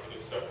backgrounds you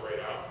could separate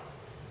out.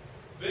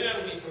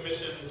 Then we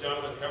commissioned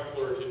Jonathan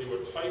Kepler to do a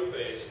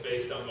typeface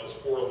based on those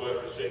four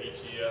letters,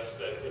 J-E-T-S,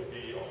 that could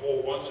be a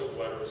whole bunch of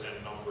letters and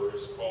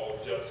numbers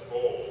called Jets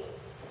Gold.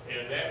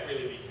 And that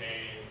really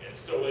became, and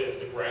still is,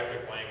 the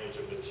graphic language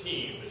of the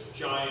team. This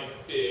giant,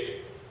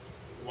 big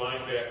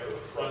linebacker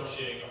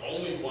crunching,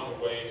 only one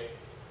weight,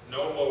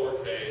 no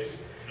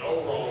lowercase,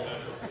 no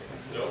Roman,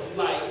 no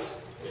light,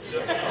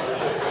 just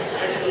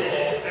extra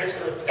bold,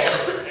 extra text,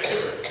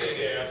 extra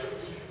big ass,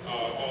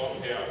 all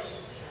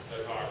caps,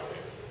 typography.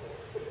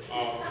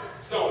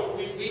 So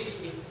we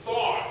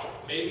thought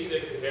maybe they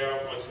could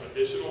have like some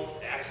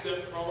additional accent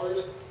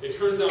colors. It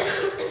turns out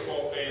that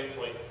football fans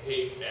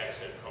hate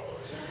accent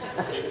colors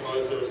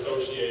because they're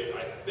associated,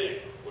 I think,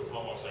 with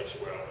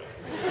homosexuality.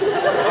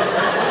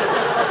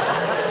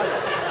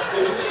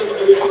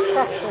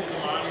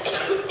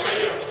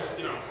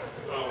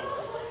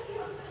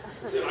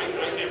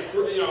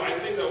 I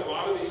think that a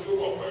lot of these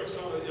football players,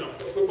 some of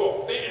the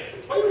football fans, the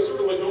players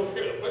sort of don't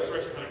care. The players are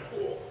actually kind of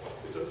cool.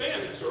 It's the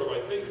fans who sort of, I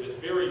think, are just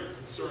very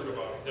concerned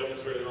about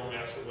demonstrating their own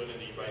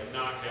masculinity by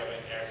not having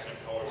accent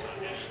colors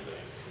on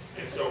anything.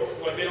 And so,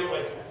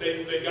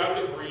 they got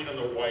the green and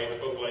the white,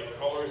 but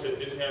colors that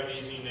didn't have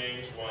easy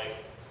names like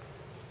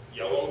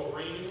yellow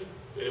green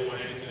They didn't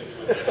want anything to do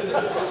with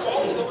it. It's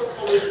all these other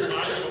colors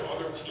remind you of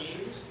other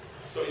teams.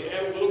 So you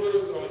add a little bit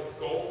of like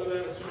gold to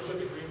that. It's much like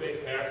the Green Bay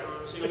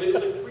Packers. You know, they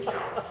just like freak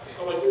out.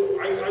 So like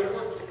I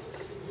worked,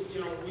 you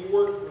know, we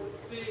worked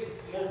with big,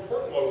 more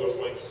important logos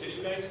like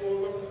Citibank's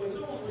logo. But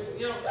no one really,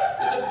 you know,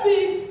 it's a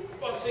big,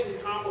 fussing,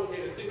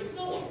 complicated thing, but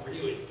no one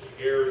really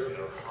cares in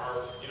their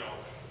heart, you know,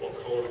 what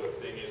color the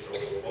thing is or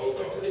the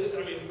logo. They just,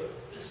 I mean,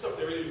 this stuff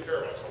they really do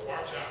care about. So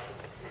watch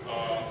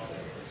out.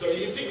 So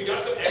you can see we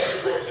got some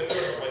extra colors in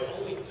there, but like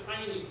only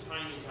tiny,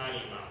 tiny, tiny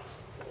amounts.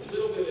 A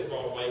little bit of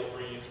light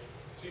green.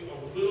 See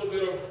a little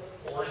bit of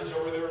orange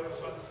over there on the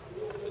side, just a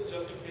little bit,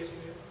 just in case you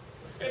need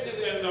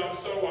it. And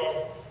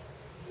so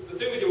the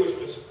thing we did, which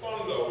was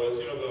fun though, was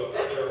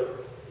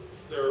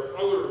their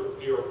other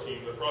New York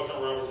team, the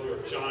Crosstown Rivals New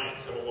York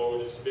Giants, have a logo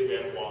with this big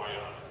NY on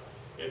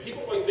it. And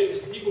people like things.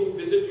 People who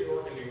visit New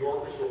York and New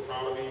Yorkers who are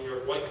proud of being in New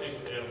York like things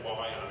with NY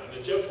on it. And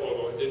the Jets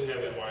logo didn't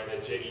have NY; it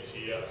had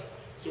JETS.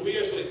 So we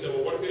actually said,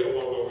 well, what if we had a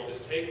logo where we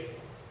just take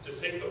the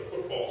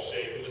football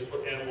shape and just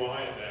put NY in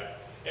that?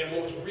 And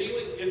what was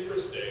really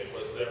interesting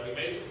was that we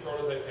made some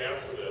prototype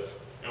hats of this,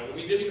 and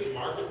we didn't even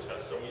market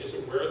test them. We just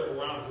would wear them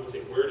around, and people would say,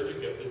 where did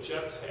you get the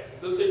Jets hat?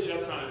 It doesn't say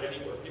Jets on it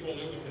anywhere. People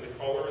knew between the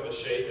color and the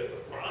shape and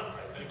the font,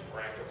 I think,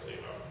 miraculously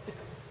enough.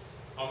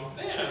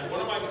 Then,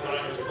 one of my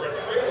designers, Brett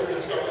Fraser,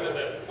 discovered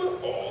that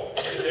football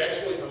is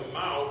actually the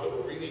mouth of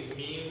a really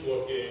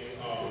mean-looking,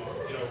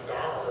 you know,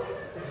 guard.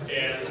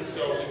 And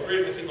so we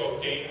created this thing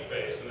called Game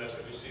Face, and that's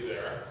what you see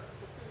there.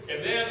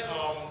 And then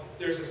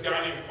there's this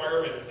guy named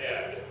Fireman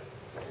Ed,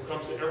 who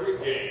comes to every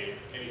game,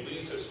 and he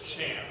leads this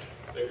chant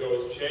that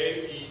goes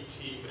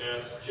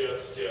J-E-T-S,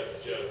 Jets,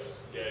 Jets, Jets,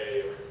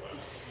 yay, everybody.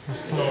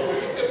 So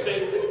we kept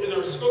saying, in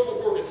our scope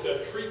of work, it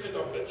said treatment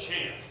of the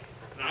chant.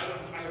 And I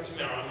have to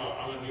admit,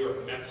 I'm a New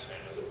York Mets fan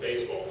as a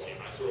baseball team.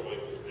 I sort of like,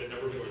 I'd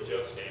never been to a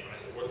Jets game. And I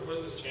said, what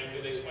is this chant?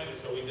 Did they explain it?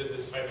 So we did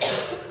this type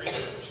of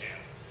treatment of the chant.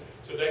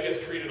 So that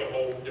gets treated a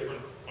whole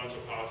different bunch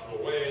of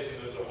possible ways,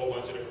 and there's a whole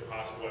bunch of different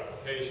possible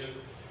applications.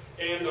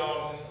 And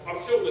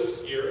up till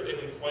this year, they've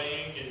been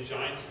playing in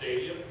Giant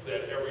Stadium,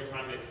 that every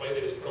time they play,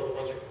 they just put up a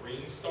bunch of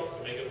green stuff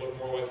to make it look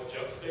more like the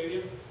Jet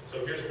Stadium.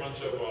 So here's a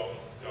bunch of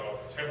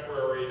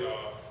temporary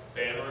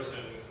banners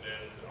and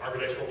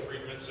architectural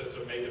treatments just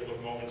to make it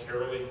look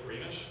momentarily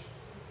greenish.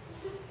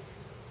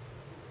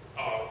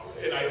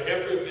 And I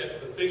have to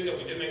admit, the thing that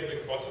we did make a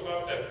big fuss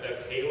about,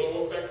 that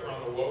halo effect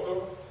around the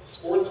logo,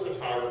 sports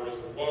photographers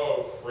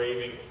love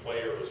framing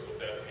players with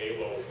that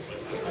halo.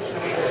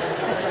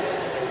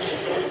 I've seen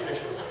so many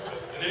pictures of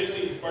this. And then you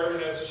see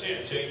Fireman Ed's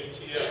chant,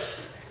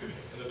 J-E-T-S,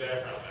 in the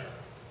background there.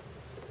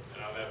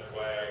 And on that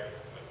flag,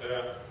 like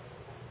that,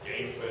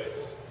 Game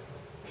Face.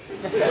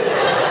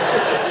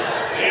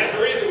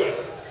 Answer into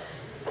it.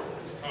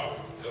 It's tough,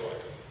 really.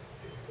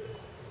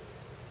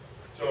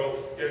 So,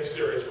 getting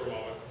serious for a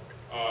moment.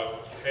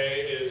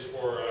 K is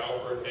for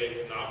Alfred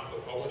A. Knopf,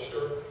 the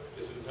publisher.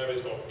 This is the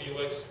typeface called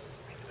Felix.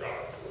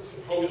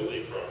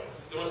 Supposedly from,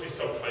 there must be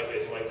some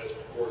typeface like this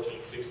from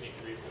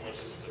 1463 from which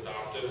this is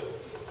adopted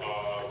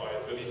by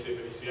Felice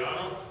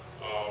Feliciano.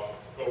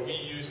 But we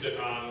used it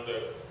on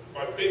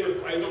my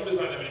favorite, I don't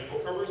design that many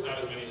book covers, not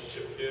as many as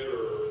Chip Kidd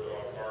or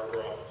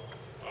Barbara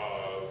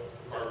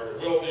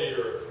Wilde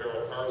or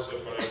Carol Carson,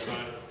 but I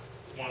design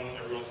one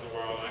every once in a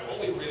while. And I've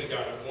only really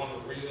gotten one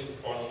really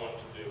fun one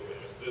to do, and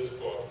it was this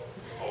book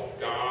called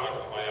God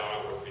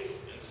Biography.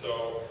 And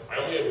so I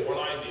only had one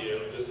idea,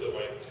 just to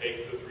like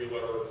take the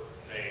three-letter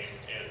name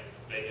and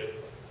make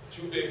it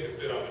too big to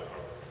fit on the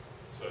cover.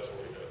 So that's what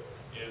we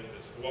did in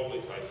this lovely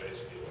typeface,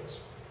 Felix.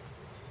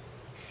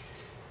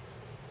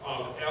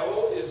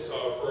 L is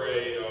for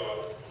a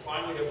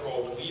climb we have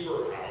called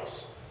Lever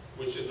House,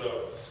 which is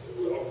a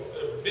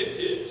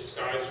vintage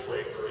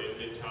skyscraper in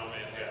Midtown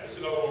Manhattan. It's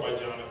another one by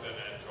Jonathan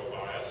and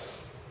Tobias.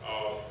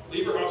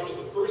 Lever House was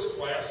the first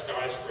glass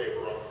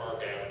skyscraper on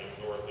Park Avenue,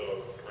 north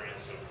of Grand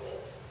Central,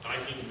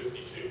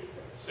 1952.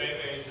 Same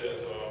age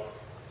as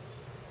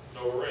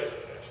Nova Reza,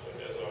 actually,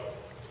 as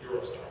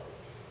Eurostar.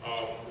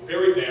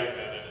 Very Mad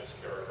Men in his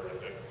character, I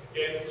think.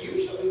 And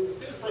usually, the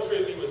thing that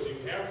frustrated me was you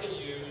have to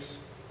use,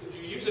 if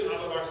you use it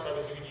on the box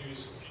typeface, you can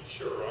use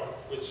Futura,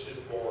 which is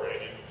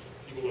boring, and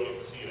people don't even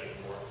see it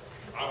anymore.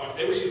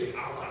 They were using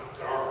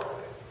avant-garde.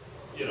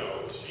 You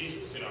know,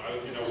 Jesus, you know,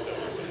 you know what that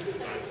was.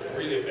 It's a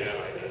really bad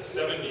idea.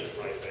 70s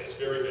typeface,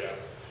 very bad.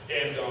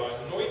 And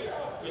Neutra,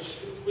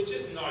 which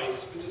is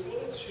nice, but just a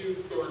little too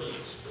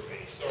 30s for me.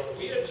 So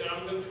we had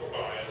Jonathan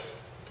Tobias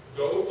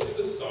go to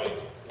the site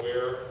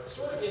where,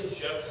 sort of in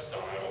Jet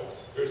style,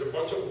 there's a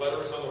bunch of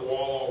letters on the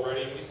wall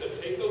already. And we said,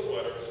 take those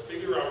letters,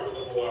 figure out what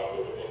the whole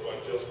outfit would look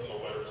like just from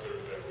the letters that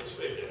are there, which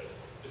they did.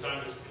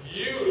 Designed this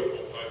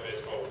beautiful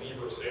typeface called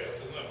Lever Sans.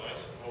 Isn't that nice?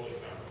 Holy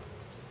cow.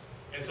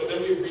 And so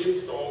then we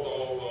reinstalled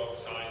all the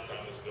signs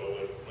on this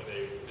building when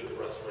they did the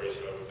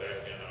restoration of it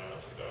back in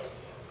 2001.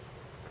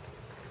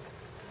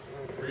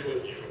 Really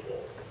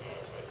beautiful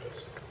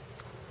typeface.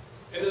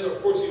 And then, of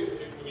course,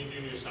 when you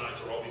do new signs,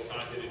 there are all these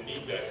signs they didn't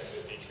need back in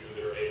 52.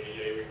 They're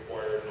ADA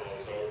required and all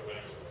these other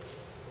things.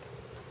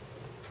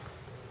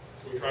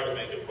 So we try to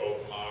make it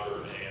both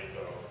modern and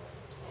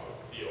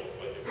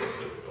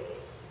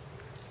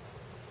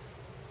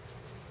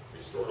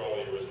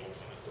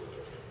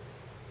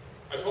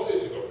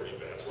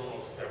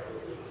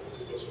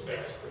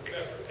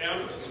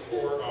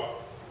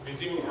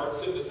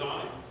arts and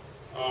design.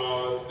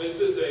 This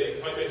is a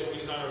typeface that we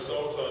designed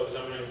ourselves. A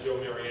designer named Joe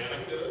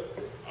Marianic did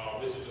it.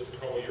 This is just a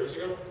couple years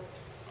ago.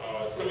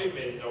 Some of you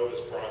may know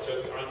this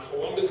project. On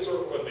Columbus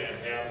Circle in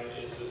Manhattan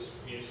is this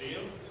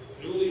museum,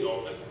 newly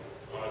opened,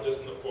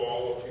 just in the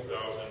fall of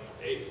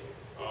 2008,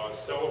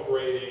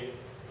 celebrating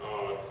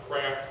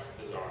craft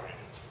design,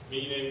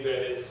 meaning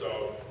that it's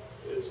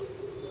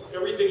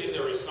everything in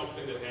there is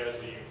something that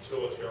has a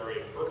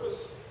utilitarian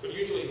purpose, but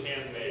usually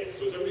handmade.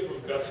 So it's everything from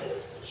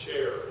vessels to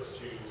chairs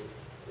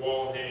to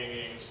wall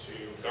hangings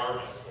to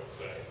garments, let's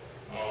say.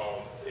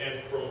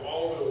 And from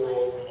all over the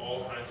world, from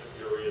all kinds of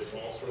periods,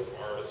 all sorts of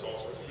artists, all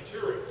sorts of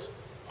materials.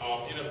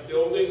 In a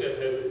building that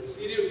has this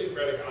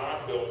idiosyncratic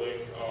odd building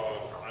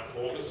on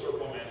Columbus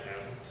Circle,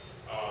 Manhattan.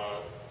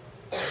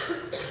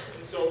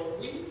 And so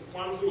we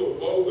wanted to do a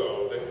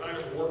logo that kind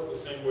of worked the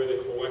same way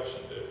the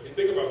collection did. If you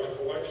think about the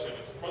collection,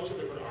 it's a bunch of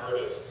different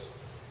artists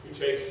who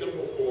take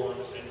simple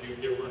forms and do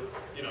different,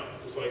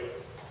 it's like,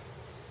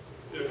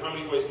 how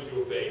many ways can you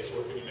do a vase?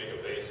 What can you make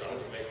a vase out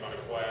of? You can make it out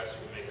of glass, you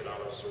can make it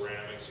out of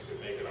ceramics, you can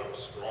make it out of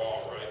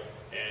straw, right?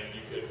 And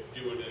you could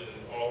do it in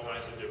all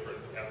kinds of different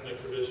ethnic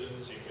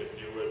traditions. You could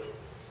do it,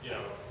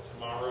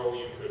 tomorrow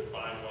you could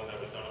find one that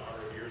was done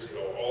 100 years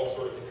ago, all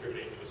sort of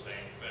contributing to the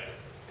same thing.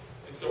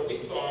 And so we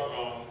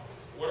thought,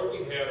 what if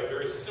we had a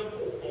very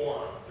simple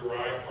form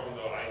derived from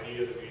the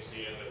idea of the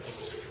museum that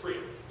people could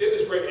treat? They have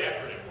this great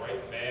acronym, right?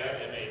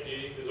 MAD,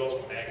 M-A-D. There's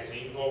also a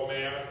magazine called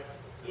MAD.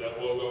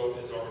 That logo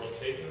is already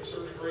taken to a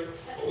certain degree.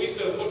 But we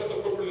said, look at the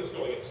footprint of this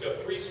building. It's got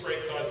 3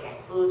 straight sides, 1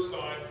 curved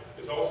side.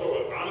 It's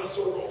also on a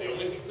circle, the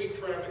only complete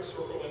traffic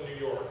circle in New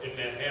York, in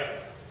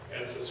Manhattan.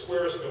 And it's a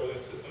squarish building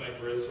that sits on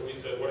that grid. So we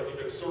said, what if you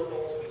took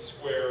circles and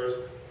squares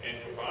and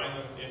combine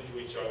them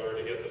into each other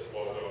to get this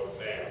logo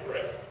MAD,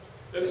 right?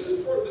 Now this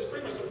is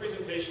pretty much the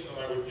presentation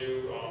that I would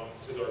do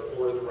to our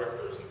board of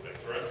directors and things,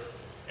 right?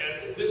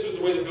 And this was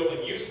the way the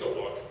building used to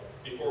look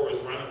before it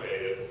was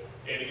renovated.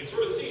 And you can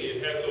sort of see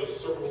it has those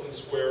circles and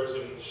squares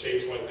and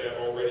shapes like that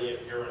already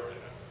inherent in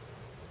it.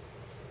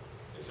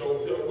 And so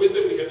with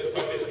it, we had this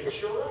typeface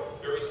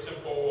Bierut, very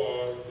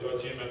simple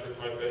geometric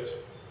typeface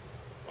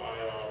by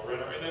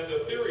Renner. And then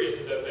the theory is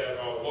that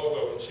that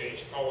logo can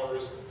change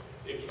colors.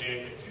 It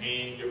can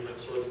contain different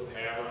sorts of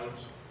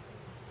patterns.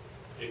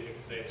 It can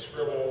contain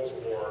scribbles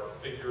or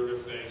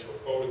figurative things or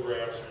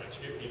photographs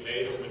or be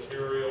made of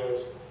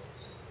materials.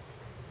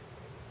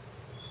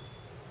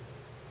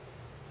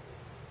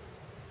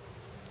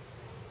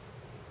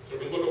 So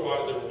we look at a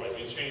lot of different ways.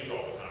 We change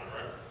all the time,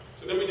 right?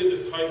 So then we did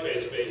this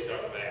typeface based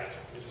out of that,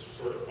 which is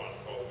sort of fun,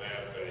 called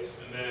MAD face.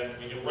 And then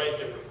we can write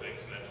different things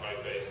in that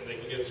typeface, and they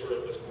can get sort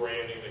of this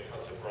branding that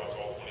cuts across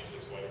all 26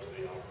 letters of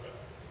the alphabet.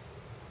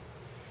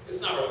 It's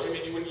not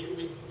really,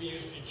 we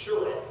use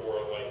Futura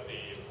for like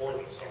the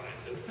important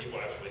signs that people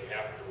actually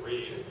have to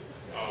read.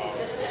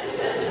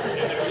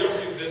 And then we don't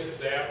do this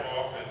that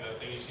often. The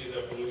thing you see,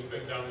 the blue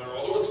thing down there,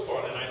 although it's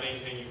fun, and I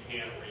maintain you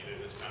can read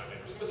it, it's kind of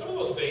interesting. But some of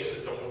those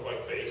vases don't look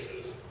like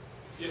vases.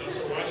 So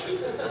why should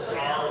this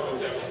R look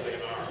that much like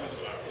an R? That's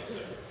what I would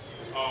say.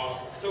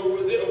 So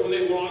when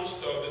they launched,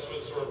 this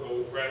was sort of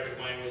the graphic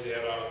language they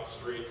had out on the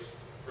streets.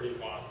 Pretty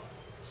fun.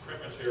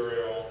 Print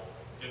material,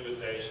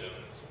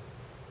 invitations,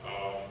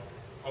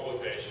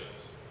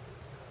 publications,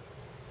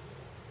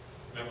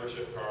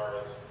 membership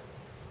cards,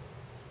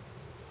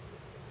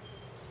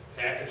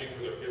 packaging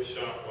for their gift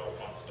shop, a lot of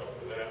fun stuff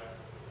for that.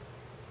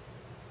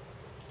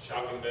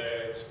 Shopping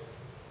bags,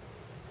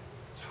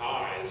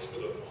 ties for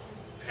the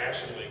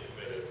passionately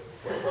committed.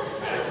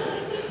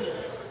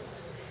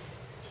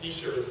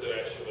 T-shirts that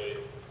actually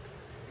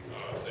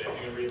say, if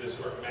you can read this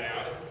word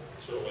MAD,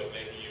 sort of like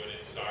making you an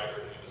insider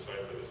who can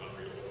decipher this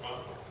unreadable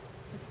font.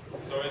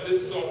 So, and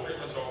this is all pretty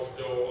much all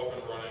still up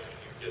and running.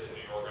 If you get to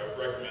New York, I would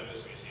recommend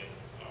this museum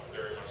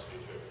very much to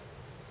you too.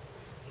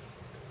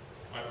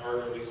 My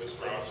partner Lisa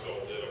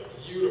Straussville did a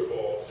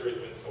beautiful series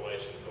of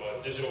installations,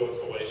 digital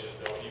installations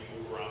to help you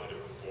move around the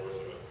different floors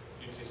of it.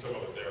 You can see some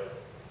of it there.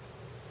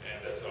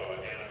 And that's an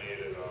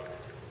animated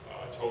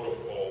totem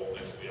pole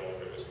next to the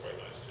elevator. It's quite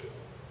nice too.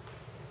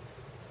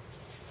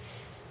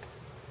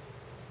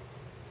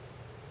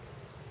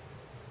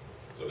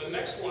 So the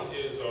next one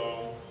is,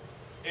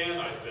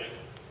 I think,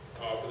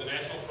 for the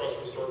National Trust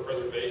for Historic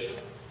Preservation,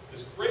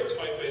 this great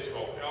typeface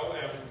called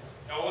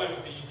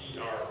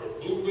LMVDR for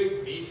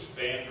Ludwig Mies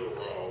van der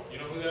Rohe. You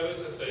know who that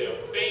is? It's a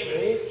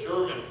famous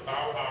German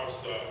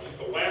Bauhaus. He's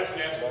the last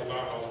master of the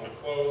Bauhaus when it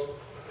closed.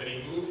 And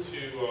he moved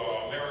to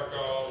America,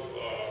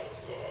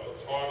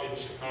 taught in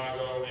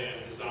Chicago,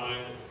 and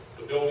designed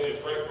the building. It's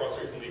right across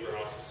the street from Lieber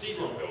House, the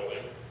Seagram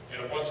building,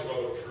 and a bunch of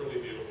other truly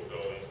beautiful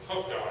buildings.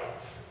 Tough guy.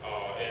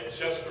 And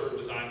Chester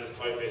designed this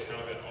typeface, kind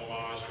of an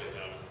homage to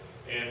him.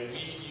 And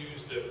we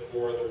used it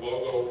for the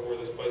logo for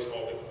this place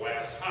called the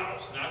Glass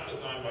House, not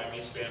designed by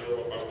Mies van der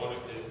Rohe, but by one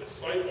of his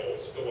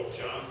disciples, Philip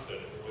Johnson,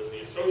 who was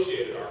the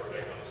associated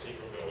architect on the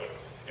Seagram building,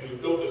 and who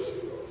built this,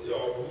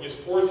 who was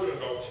fortunate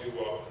enough to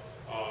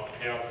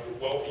have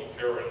wealthy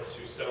parents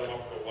who set him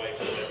up for life.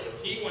 So that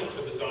when he went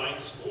to design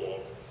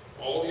school,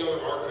 all the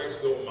other architects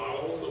built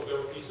models of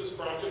their thesis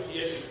project.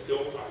 He actually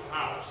built a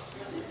house.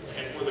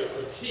 And for the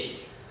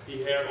critique,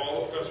 he had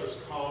all the professors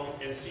come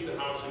and see the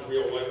house in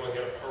real life. Like, he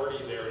had a party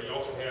there. And he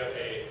also had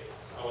a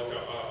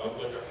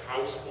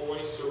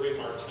houseboy serving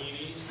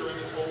martinis during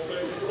this whole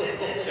thing.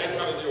 That's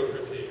how to do a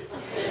critique.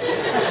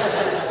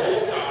 Full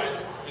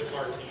size with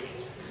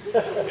martinis.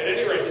 At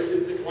any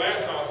rate, the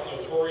glass house, the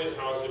notorious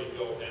house that he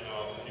built in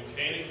New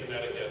Canaan,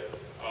 Connecticut,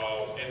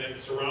 and then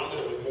surrounded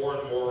it with more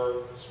and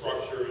more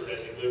structures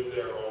as he lived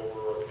there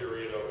over a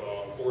period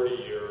of 40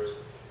 years.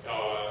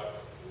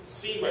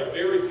 Seen by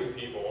very few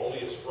people, only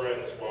his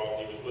friends, while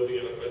he was living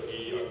in it, but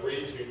he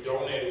agreed to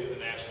donate it to the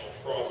National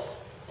Trust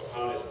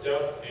upon his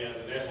death, and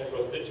the National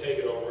Trust did take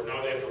it over.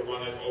 Now they have to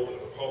run it open to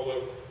the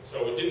public,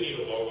 so it didn't need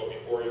a logo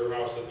before. Your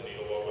house doesn't need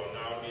a logo.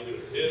 Now neither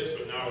it is,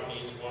 but now it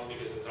needs one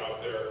because it's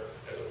out there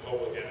as a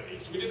public entity.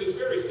 So we did this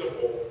very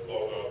simple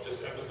logo,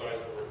 just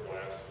emphasizing the word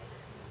glass.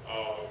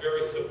 A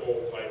very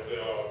simple type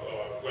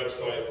of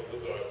website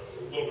with a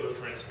little bit of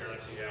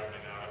transparency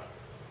happening on it.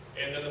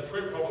 And then the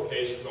print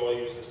publications all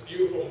use this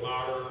beautiful,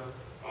 modern,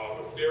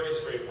 but very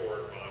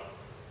straightforward font.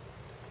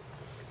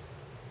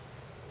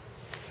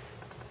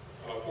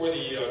 For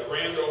the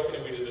grand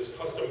opening, we did this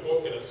custom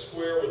book in a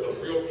square with a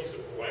real piece of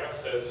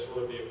glass as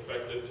sort of the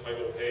affected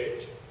title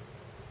page.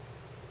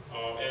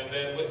 And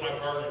then with my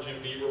partner,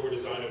 Jim Bierut, we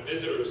designed a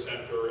visitor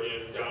center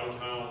in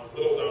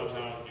little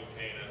downtown New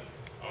Canaan,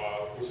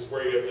 which is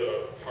where you have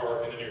to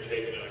park and then you're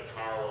taken in a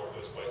car over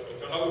this place.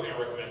 Another thing I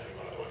recommend to you,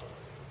 by the way.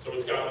 So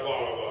it's got a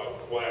lot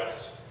of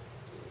glass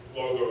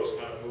logos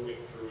kind of moving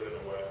through it in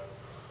a way.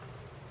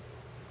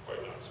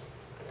 Quite nice.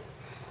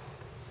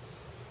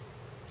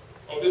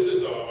 Oh, this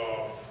is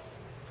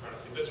trying to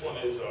see. This one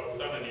is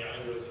without any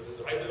ideas.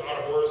 I did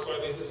out of order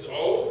slightly. This is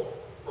O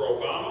for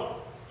Obama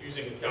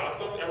using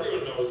Gotham.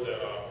 Everyone knows that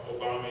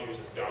Obama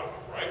uses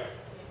Gotham, right?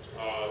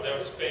 That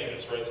was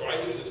famous, right? So I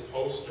did this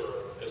poster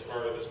as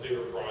part of this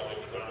bigger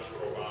project, Designers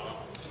for Obama,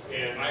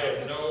 and I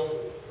have no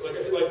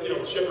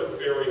Shepard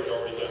Fairey had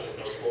already done his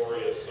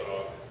notorious,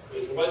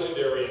 his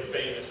legendary and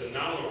famous and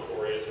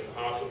non-notorious and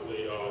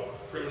possibly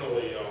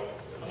criminally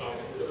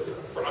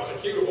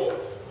prosecutable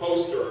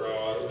poster,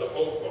 the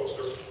Hope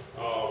poster.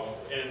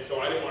 And so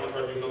I didn't want to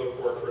try to do another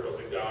portrait of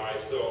the guy,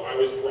 so I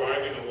was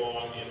driving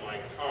along in my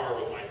car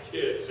with my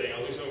kids saying,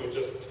 I'll do something with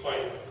just a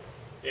type.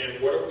 And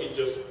what if we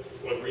just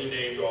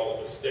renamed all of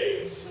the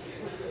states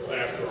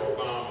after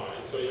Obama?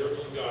 And so you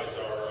guys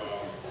are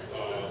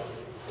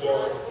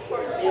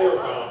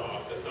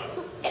Floribama. That's not.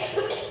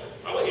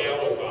 I like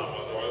Alabama,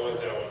 though. I like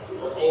that one.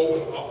 Or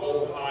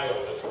Ohio.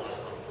 That's where I'm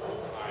from,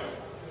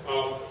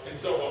 Ohio. And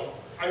so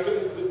I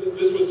said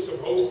this was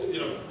supposed to,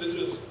 this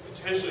was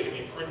potentially to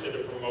be printed to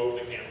promote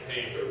the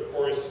campaign, but of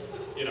course,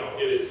 it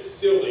is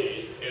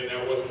silly, and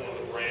that wasn't one of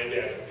the brand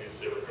attributes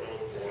they were going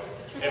for.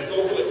 And it's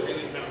also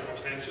really kind of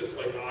pretentious.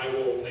 I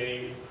will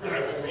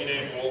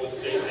rename all the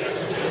states after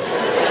this.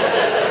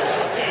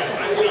 And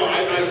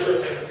I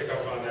certainly didn't pick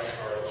up on that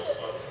part of it.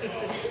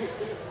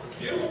 But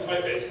beautiful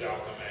typeface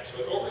Gotham,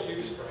 actually,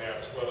 overused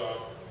perhaps, but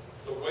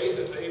the way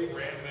that they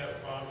ran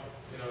that font,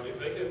 if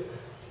they could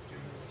do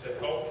to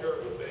healthcare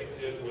what they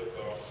did with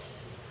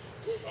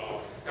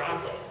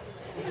Gotham,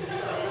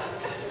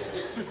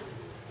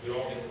 we'd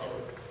all be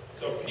covered.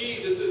 So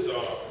P, this is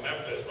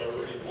Memphis by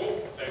Rudy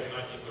Wolf back in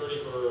 1930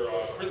 for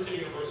Princeton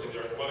University,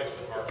 their athletics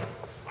department.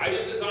 I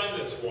didn't design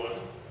this one.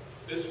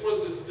 This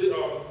was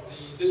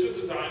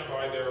designed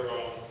by their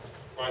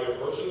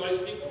merchandise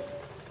people,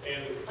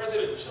 and the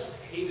president just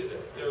hated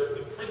it.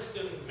 The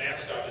Princeton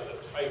mascot is a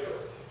tiger,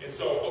 and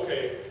so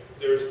okay,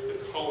 there's the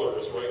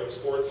colors, right? The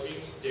sports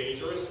teams,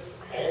 dangerous.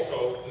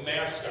 Also,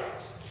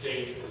 mascots,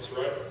 dangerous,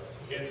 right?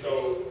 And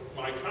so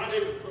my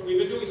contact, we've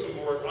been doing some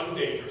more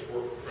undangerous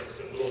work for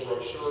Princeton, little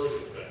brochures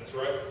and things,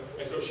 right?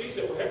 And so she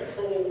said, we're having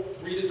trouble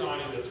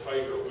redesigning the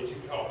tiger, would you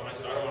help? And I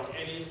said, I don't want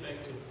anything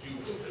to do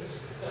with this,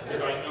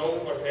 because I know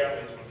what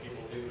happens when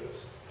people do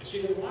this. And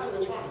she said, why,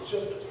 what's wrong? It's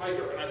just a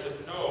tiger. And I said,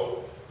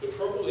 no, the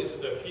trouble is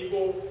that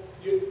people,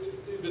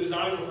 the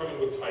designers were coming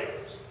with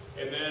tigers.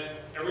 And then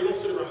everyone will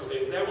sit around and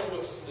say, that one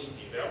looks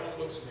sleepy, that one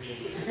looks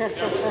mean,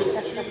 that one looks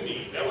too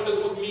mean, that one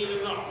doesn't look mean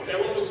enough, that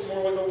one looks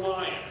more like a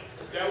lion.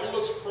 That one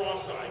looks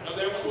cross-eyed. No,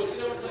 that one looks,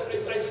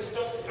 I just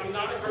don't, I'm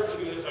not a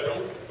cartoonist. I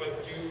don't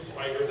do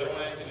tigers. I don't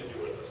want anything to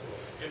do with this.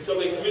 And so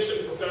they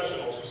commissioned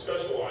professionals who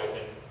specialize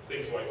in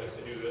things like this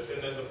to do this.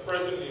 And then the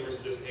president of the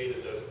university just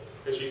hated this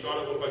because she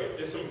thought it looked like a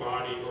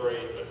disembodied or a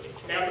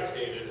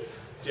decapitated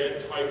dead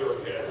tiger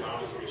head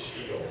mounted to a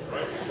shield,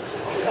 right?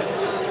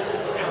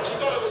 And she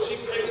thought it was,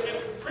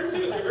 and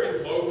Princeton is a very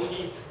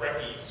low-key,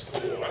 preppy school. I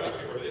don't know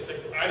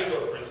if I didn't go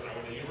to Princeton. I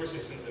went to the University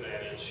of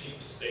Cincinnati, a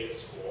cheap state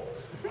school.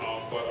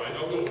 But I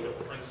know going to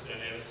Princeton,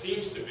 and it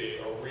seems to be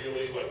a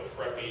really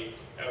preppy,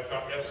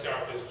 F.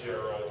 Scott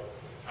Fitzgerald,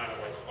 kind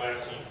of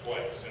classy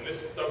place. And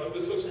this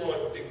looks more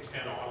like a Big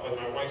Ten, like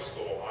my wife's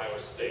school, Ohio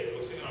State. It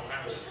looks like an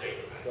Ohio State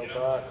event,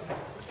 Or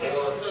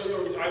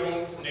I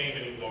won't name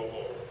any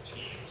local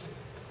teams,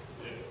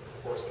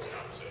 of course, this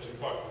conversation.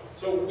 But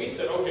so we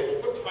said, okay,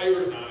 we'll put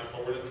tigers on it,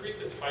 but we're going to treat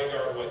the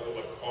tiger like the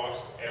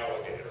Lacoste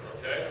alligator,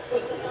 okay?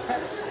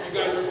 You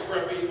guys are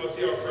preppy. Let's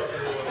see how preppy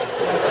you're.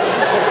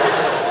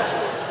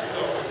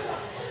 So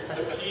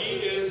the P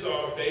is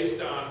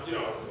based on, you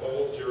know,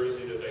 old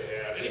jersey that they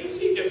had. And you can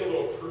see it gets a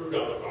little crude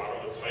on the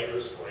bottom with tiger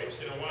stripes.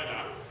 You know, why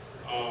not?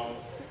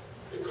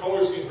 The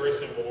color scheme is very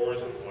simple,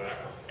 orange and black.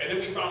 And then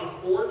we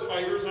found 4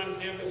 tigers on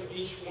campus,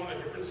 each one a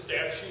different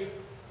statue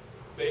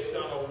based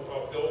on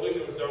a building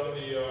that was done in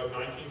the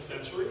 19th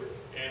century.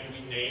 And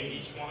we named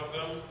each one of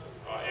them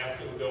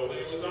after the building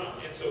it was on.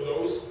 And so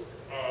those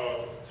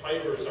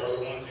tigers are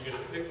the ones you get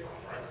to pick from,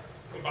 right?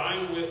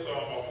 Combined with a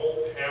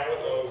whole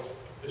palette of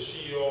the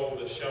shield,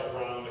 the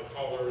chevron, the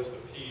colors, the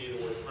P,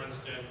 the word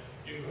Princeton,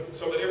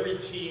 so that every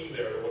team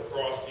there, the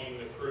lacrosse team,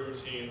 the crew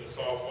team, the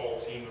softball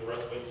team, the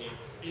wrestling team,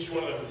 each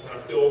one of them kind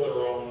of build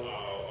their own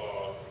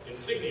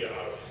insignia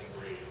out of these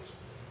ingredients.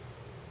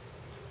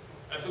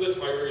 And so the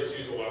tiger is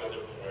used a lot of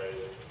different ways.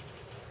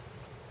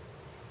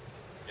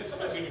 And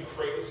sometimes you do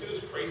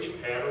crazy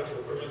patterns or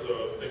put them as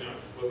a thing on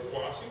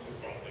flip-flops. You can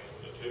fun things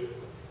with it too.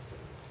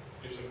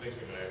 Do some things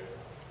we made.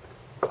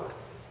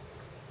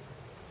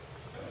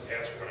 Those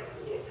hats are kind of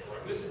cool looking,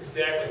 right? This is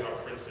exactly how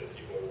Princeton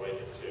people like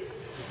it too.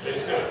 They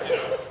just kind of, you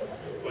know,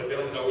 like they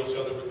don't know each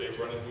other, but they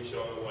run into each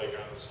other like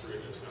on the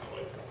street. It's kind of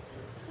like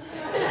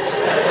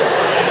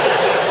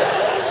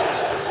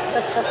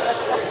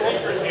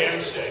secret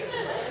handshake.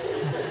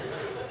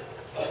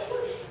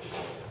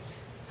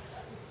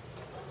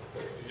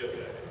 You get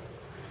that?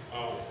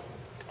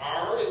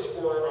 R is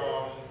for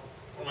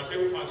one of my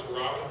favorite clients, the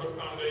Robin Hood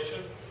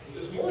Foundation.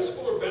 There's Morris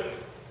Fuller Benton.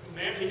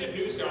 Man, he did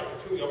News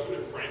Gothic too. He also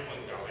did Franklin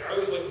Gothic. I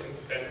always like to think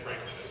Ben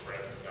Franklin did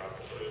Franklin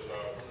Gothic, but it was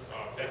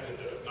Benton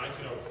did it,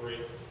 1903.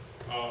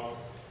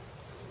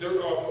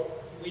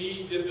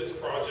 We did this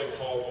project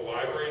called the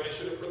Library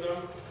Initiative for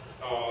them.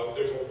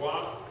 There's a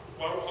lot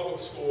of public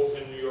schools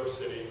in New York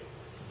City.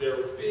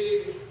 They're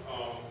big.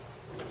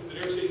 The New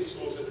York City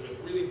school system is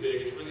really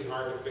big. It's really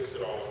hard to fix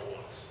it all at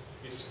once.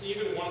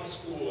 Even one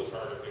school is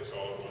hard to fix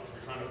all at once. If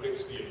you're trying to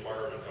fix the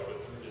environment of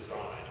it through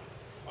design.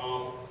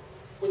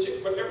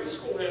 But every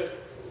school has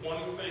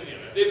one thing in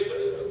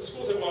it.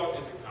 Schools have a lot of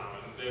things in common.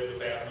 They have the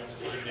bathrooms,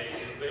 the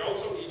gymnasiums. They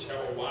also each have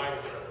a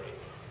library.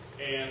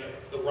 And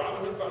the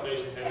Robin Hood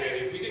Foundation has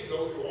said if we could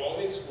go through all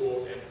these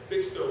schools and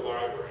fix their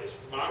libraries,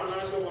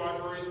 modernize their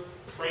libraries,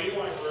 train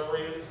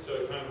librarians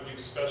to kind of do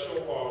special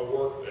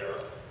work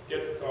there,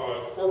 get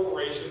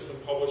corporations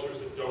and publishers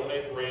to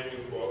donate brand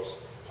new books,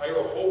 hire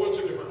a whole bunch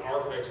of different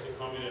architects to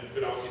come in and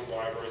fit out these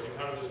libraries and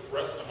kind of just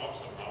dress them up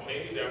somehow.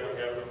 Maybe that would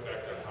have an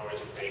effect on how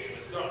education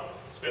is done.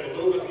 Spend a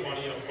little bit of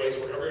money in a place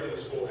where everyone in the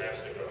school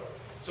has to go.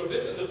 So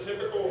this is a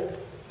typical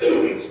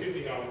excuse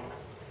me,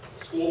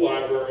 school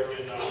library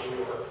in New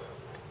York.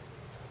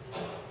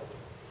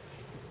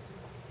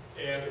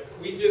 And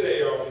we did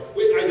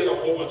I did a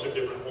whole bunch of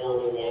different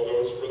horrible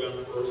logos for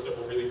them first that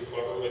were really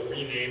clever, like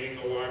renaming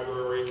the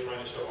library,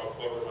 trying to show how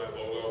clever my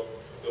logo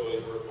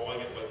abilities were,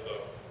 calling it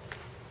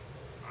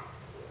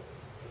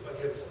like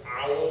its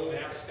owl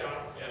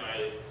mascot, and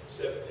I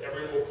said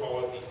everyone will call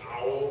it the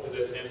owl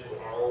because it stands for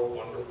Our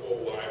Wonderful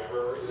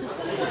Library.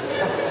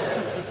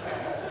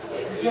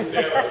 It's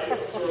bad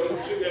idea. So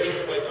it's too bad.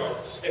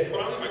 And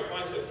finally my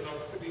client said, you know,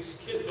 these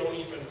kids don't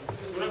even,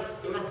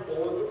 they're not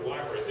bored with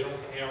libraries. They don't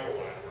have a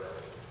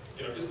library.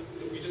 You know,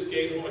 if we just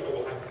gave them like a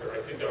library,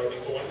 I think that would be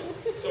cool.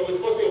 So it's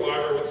supposed to be a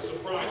library with a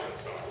surprise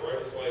inside, right?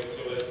 It's like,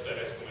 so that's that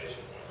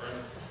exclamation point,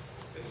 right?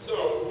 And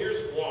so here's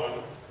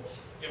one,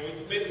 and we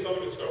made this other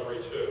discovery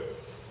too,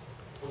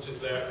 which is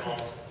that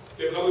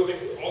we have another thing.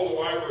 All the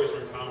libraries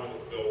are in common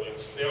with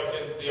buildings.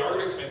 And the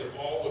architects made them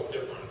all look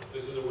different.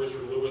 This is a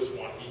Richard Lewis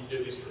one. He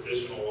did these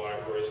traditional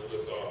libraries with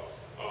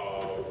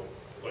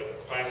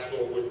like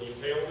classical wood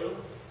details in them.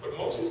 But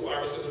most of these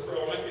libraries are for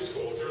elementary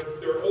schools.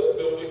 They're old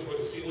buildings where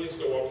the ceilings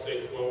go up,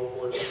 say, 12,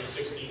 14,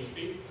 16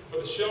 feet,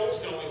 but the shelves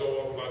can only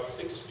go up about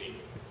 6 feet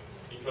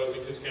because the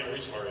kids can't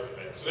reach higher than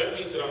that. So that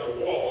means that on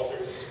the walls,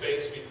 there's a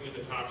space between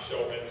the top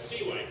shelf and the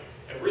ceiling.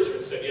 And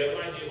Richard said he had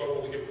an idea about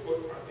what we could put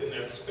in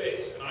that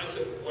space. And I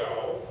said,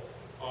 well,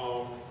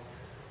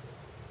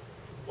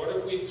 what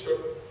if we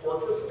took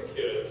portraits of the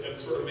kids and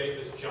sort of made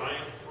this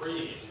giant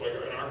frieze, like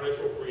an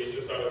architectural frieze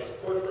just out of these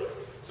portraits.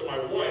 So my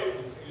wife,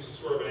 who's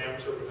sort of an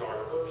amateur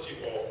photographer,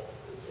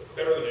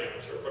 better than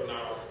amateur,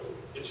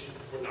 but she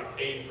was not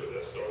paid for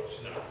this, so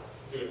she's not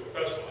doing it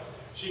professionally.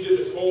 She did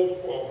this whole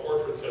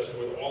portrait session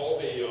with all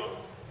the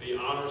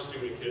honor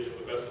student kids with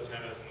the best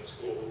attendance in the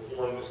school who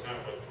formed this kind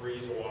of like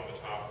frieze along the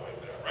top like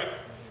that, right?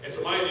 And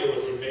so my idea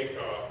was to make,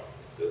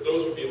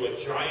 those would be like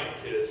giant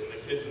kids, and the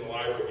kids in the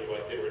library would be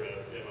like they were in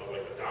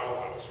like a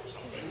dollhouse or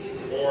something.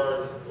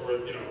 Or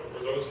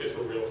those kids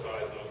were real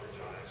size and those were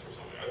giants or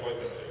something. I like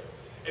that idea.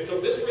 And so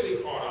this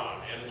really caught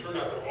on, and it turned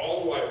out that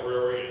all the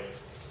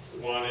librarians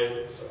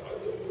wanted,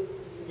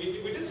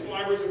 we did some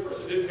libraries at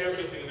first that didn't have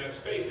anything in that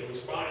space, and it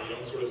was fine. You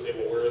don't sort of say,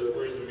 well,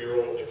 where's the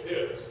mural of the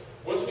kids?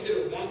 Once we did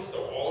it once,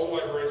 though, all the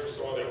librarians who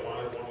saw that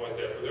wanted one like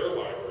that for their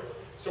library.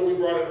 So we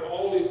brought in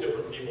all these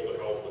different people to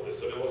help with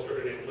this. An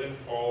illustrator named Lynn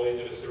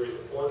did a series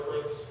of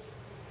portraits.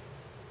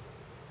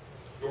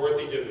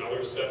 Dorothy did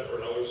another set for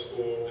another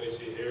school that you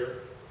see here.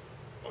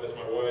 Oh, that's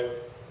my wife.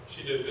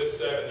 She did this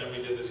set, and then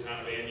we did this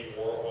kind of Andy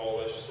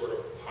Warhol-ish sort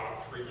of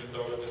pop treatment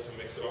of it, just to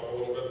mix it up a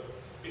little bit.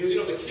 Because, you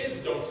know, the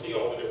kids don't see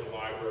all the different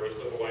libraries,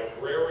 but the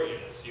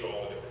librarians see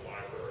all the different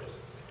libraries.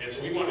 And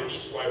so we wanted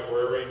each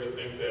librarian to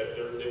think that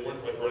they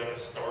weren't like running a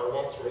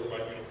Starbucks where it's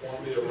about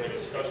uniformity, they're running a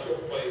special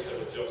place that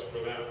was just for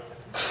them.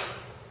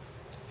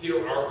 Peter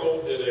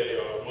Arkle did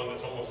one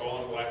that's almost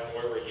all in black and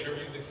white, where he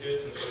interviewed the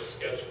kids and sort of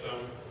sketched them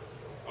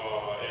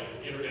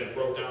and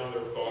wrote down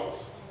their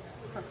thoughts.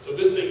 So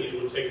this thing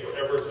it would take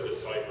forever to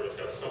decipher. It's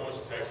got so much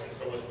text and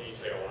so much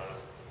detail on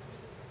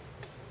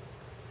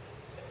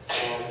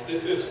it.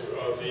 This is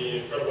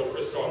the incredible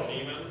Christoph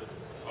Niemann.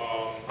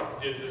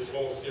 Did this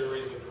whole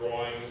series of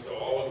drawings,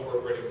 all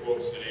incorporating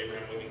books in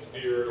Abraham Lincoln's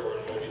Beard or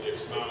in Moby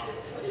Dick's Mouth,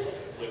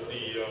 with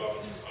the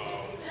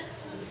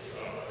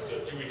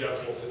Dewey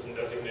Decimal System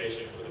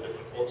designation for the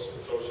different books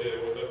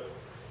associated with it.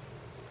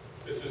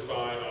 This is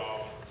by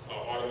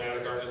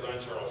Automatic Art Design,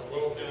 Charles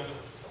Wilkin.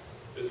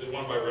 This is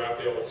one by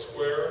Raphael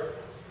Square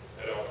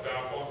at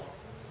Alfalfa.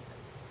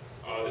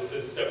 This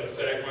is Stephen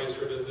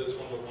Sagmeister did this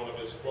one with one of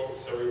his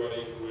quotes,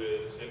 everybody who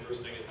is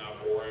interesting is not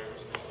boring, or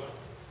something.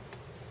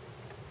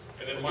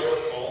 And then Myra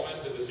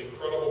Coleman did this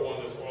incredible one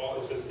that's all,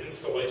 it says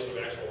installation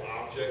of actual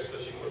objects that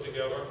she put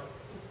together.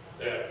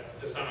 That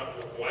just on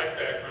a black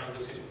background,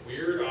 just these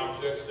weird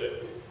objects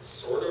that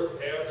sort of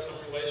have some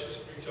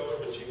relationship to each other,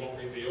 but she won't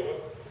reveal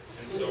it.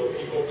 And so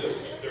people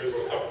just, there's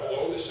stuff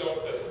below the shelf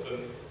that's the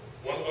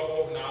one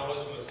level of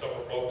knowledge, and the stuff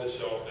above the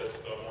shelf that's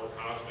the more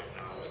cosmic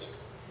knowledge.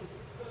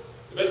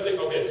 The best thing,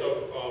 okay,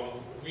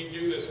 so we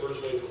do this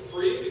virtually for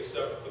free,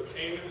 except the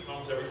payment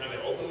comes every time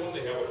they open one.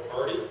 They have a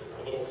party,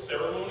 a little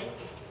ceremony,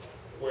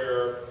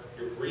 where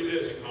you're greeted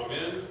as you come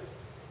in.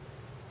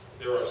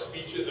 There are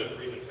speeches and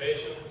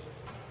presentations,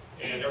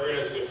 and everybody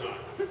has a good time.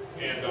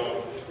 And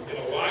in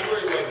a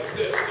library like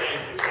this, thank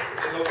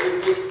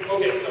you.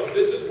 Okay, so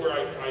this is where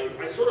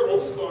I sort of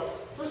always thought,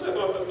 first I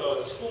thought that the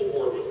school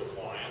board was the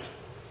client,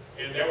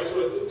 and that was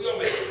sort of, we all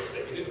make this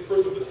mistake. We think the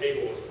person at the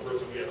table is the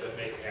person we have to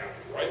make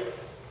happy, right?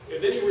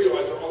 And then you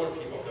realize there are other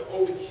people that,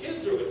 oh, the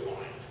kids are the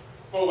client.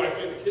 Oh, I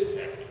make the kids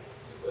happy.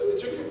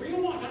 It took me a real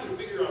long time to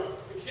figure out,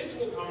 the kids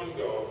will come and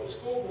go. The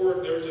school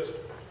board,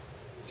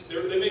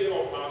 they make it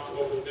all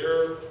possible, but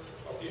they're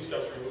a few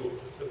steps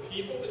removed. The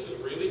people this is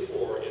really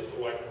for is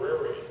the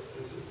librarians.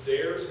 This is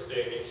their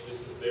stage,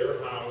 this is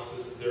their house,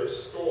 this is their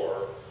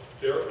store.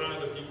 They're kind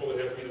of the people that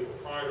have to be the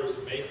proprietors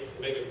to make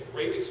a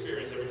great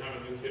experience every time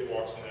a new kid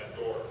walks in that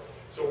door.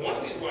 So one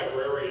of these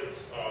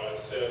librarians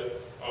said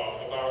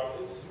about,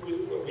 we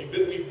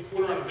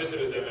went around and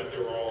visited them after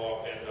they were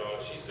all up, and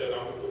she said,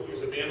 it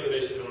was at the end of the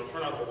day, she said, I'm going to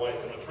turn out the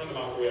lights, I'm going to turn them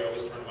out the way I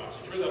always turn them out. So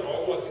she turns out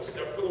all the lights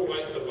except for the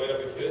lights that light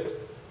up the kids,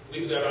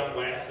 leaves that on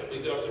last, and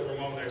leaves it up to her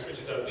mom next week.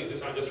 She said, leave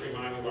this on, just to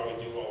remind me while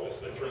we do all this,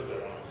 then turns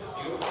that on.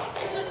 Beautiful.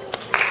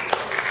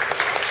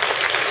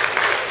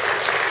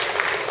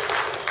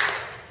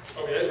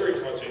 Okay, that's very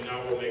touching.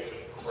 Now we'll make some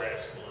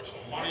crass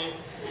commercial money.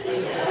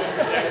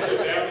 Saks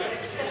Fifth Avenue.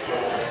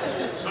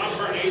 Tom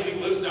Farnese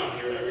lives down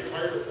here, and I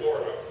retired to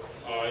Florida.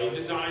 He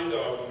designed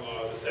the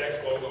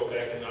Saks logo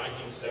back in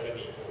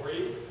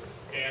 1973,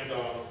 and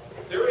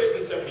there it is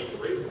in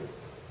 73.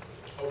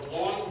 A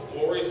long,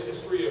 glorious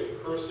history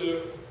of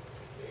cursive,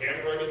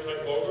 handwriting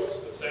type logos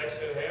that Saks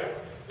had.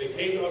 They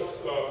came to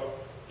us,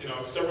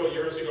 several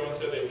years ago and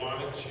said they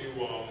wanted to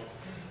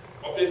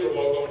update their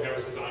logo and have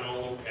us design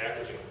all new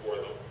packaging for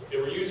them. They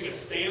were using a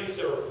sans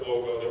serif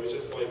logo that was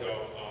just like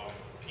a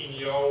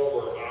Pinot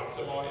or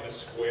Optima in a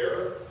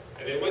square,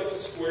 and they liked the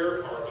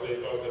square part, but they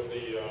thought that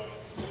the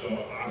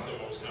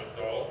Optima was kind of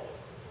dull.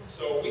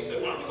 So we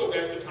said, why don't we go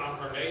back to Tom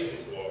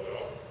Farnese's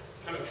logo,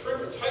 kind of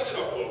trim it, tighten it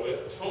up a little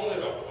bit, tone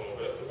it up a little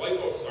bit,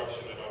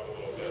 lipo-suction it up a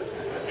little bit,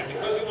 and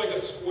because you like a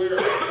square,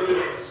 put it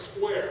in a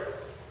square.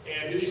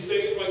 And did you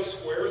say you like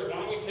squares? Why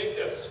don't we take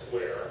that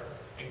square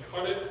and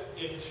cut it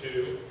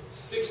into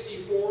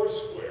 64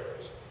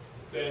 squares?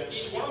 Then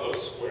each one of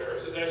those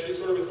squares is actually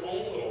sort of its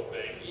own little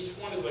thing. Each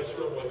one is like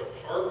sort of like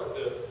a part of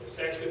the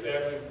Saks Fifth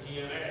Avenue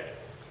DNA.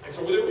 And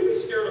so what they were really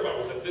scared about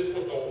was that this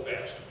looked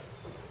old-fashioned.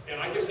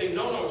 And I kept saying,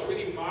 no, it's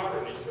really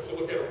modern. You have to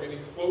look at it really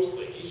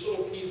closely. Each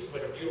little piece is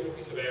like a beautiful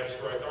piece of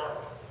abstract art.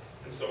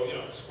 And so,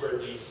 square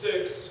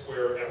D6,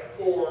 square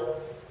F4,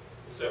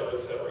 et cetera, et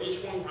cetera.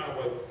 Each one kind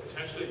of like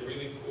potentially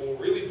really cool,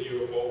 really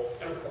beautiful.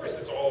 And of course,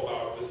 it's all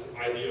about this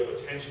idea of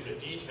attention to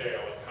detail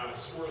and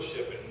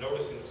connoisseurship and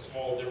noticing the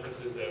small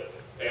differences that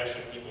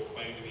fashion people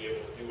claim to be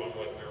able to do,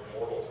 unlike mere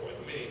mortals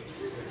like me.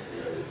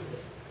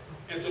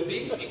 And so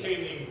these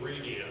became the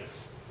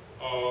ingredients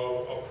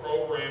of a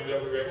program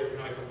that we were able to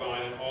kind of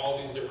combine in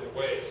all these different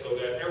ways, so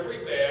that every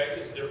bag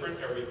is different,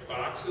 every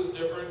box is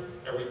different,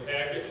 every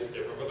package is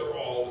different, but they're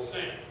all the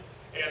same.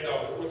 And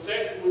with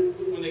Saks,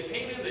 when they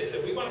came in, they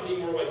said, we want to be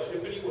more like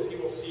Tiffany, where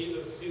people see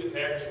the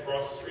package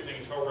across the street and they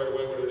can tell right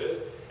away what it is.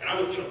 And I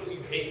would,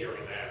 you hate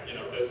hearing that.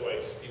 That's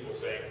like people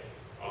saying,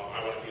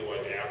 I want to be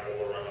like Apple,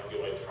 or I want to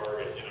be like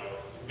Target.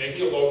 Make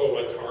me a logo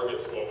like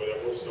Target's logo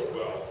that works so so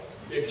well.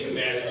 If you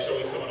imagine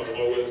showing someone a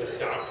logo that's a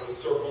dot with a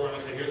circle around it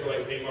and saying, here's what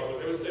I came up with,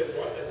 they would say,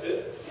 what, that's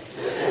it?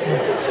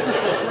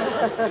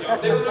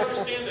 They don't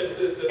understand that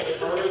the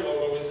Target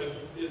logo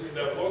isn't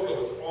that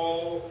logo. It's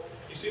all,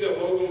 you see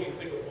that logo when you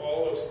think of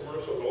all those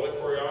commercials, all the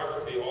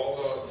choreography, all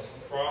the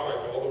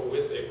product, all the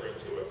wit they bring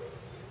to it.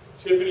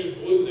 Tiffany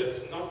blue, that's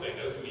nothing,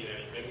 that doesn't mean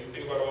anything. You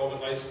think about all the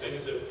nice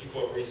things that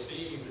people have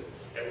received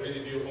at really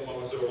beautiful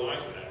moments of their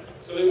lives in that.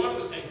 So they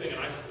wanted the same thing, and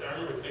I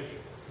remember thinking,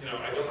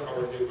 I don't know how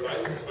we're going to do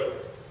it,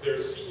 but their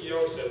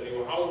CEO said to me,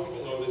 well, how will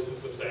people know this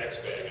is a Saks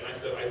bag? And I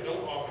said, I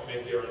don't often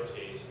make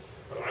guarantees,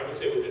 but I would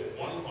say within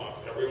 1 month,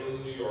 everyone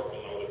in New York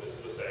will know that this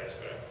is a Saks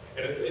bag.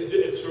 And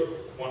it took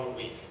 1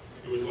 week.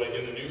 It was like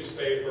in the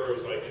newspaper, it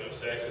was like,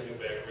 Saks' new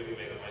bag really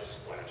made a nice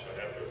splash,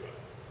 I have to admit.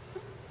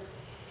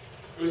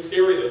 It was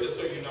scary though, just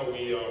so you know,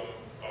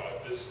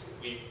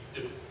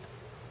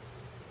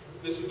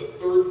 this was the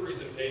 3rd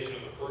presentation,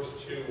 and the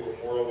first 2 were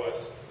more or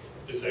less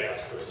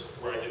disasters,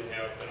 where we didn't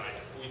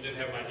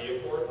have an idea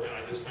for it, and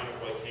I just kind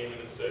of like came in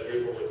and said,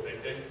 here's what we're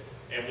thinking.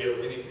 And we had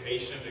a really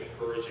patient,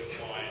 encouraging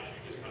client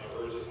who just kind of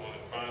urged us along,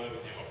 and finally we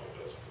came up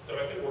with this. That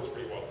I think works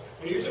pretty well.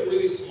 When you use it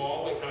really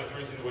small, it kind of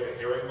turns into like a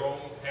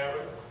herringbone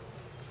pattern.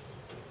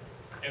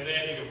 And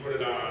then you can put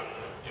it on,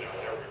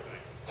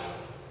 everything.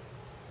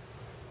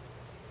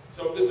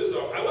 So this is,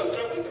 I like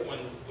it when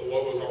the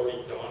logo's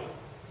already done.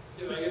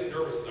 I get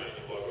nervous at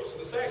any logo. So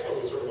the Saks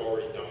logo is sort of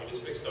already done. We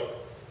just fixed up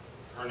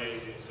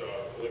Carnesi's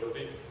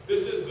calligraphy.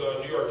 This is the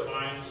New York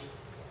Times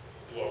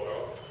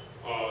logo,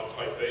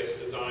 typeface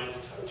design,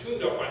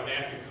 tuned up by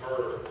Matthew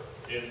Carter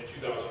in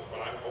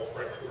 2005, called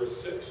Fraktur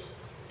 6.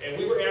 And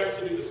we were asked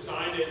to do the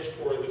signage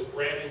for this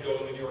brand new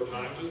building the New York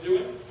Times was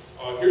doing.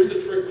 Here's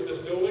the trick with this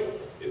building.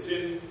 It's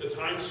in the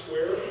Times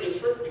Square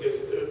district,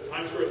 because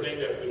Times Square is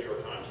named after the New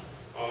York Times.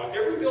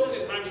 Every building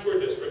in the Times Square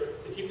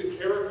district, to keep the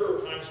character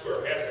of Times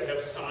Square, has to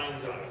have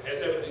signs on it. It has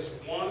to have at least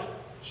one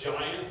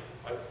giant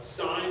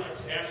sign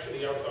attached to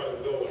the outside of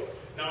the building.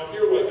 Now, if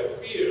you're like a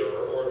theater,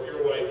 or if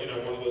you're like,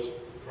 one of those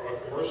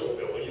commercial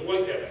buildings, you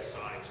like having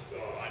signs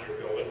on your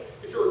building.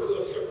 If you're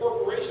a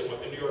corporation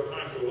like the New York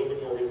Times, you're a little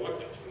bit more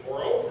reluctant to.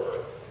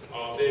 Moreover,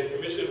 they had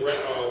commissioned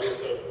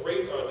this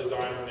great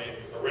designer named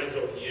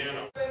Renzo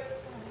Piano.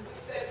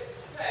 That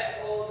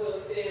set all of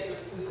those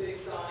standards with the big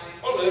sign.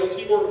 Oh, no, that was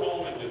Tibor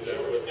Pullman did that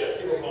with,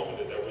 Tibor Pullman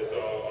did that with,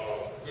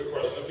 good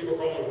question. Tibor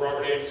Pullman with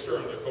Robert A.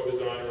 Stern, the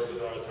co-designer of the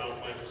town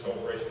plan for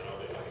Celebration out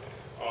there.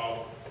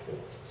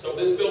 So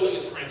this building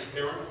is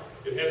transparent.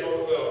 It has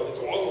it's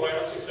all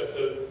glass except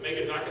to make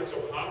it not get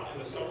so hot in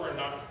the summer and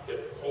not get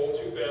cold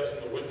too fast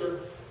in the winter.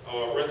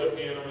 Renzo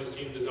Piano and his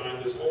team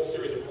designed this whole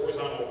series of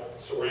horizontal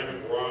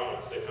ceramic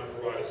rods that kind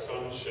of provide a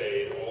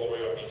sunshade all the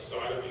way up each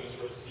side of it. You can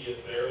sort of see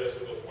it there. That's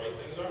what those white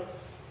things are.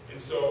 And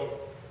so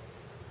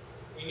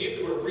we needed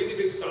to put a really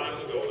big sign in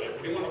the building.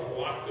 We didn't want to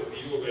block the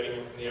view of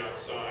anyone from the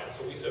outside.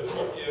 So we said,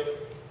 what if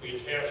we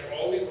attach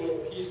all these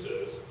little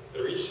pieces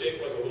that are each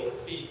shaped like a little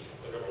beak,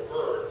 like a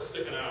bird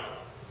sticking out.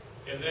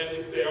 And then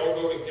if they all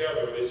go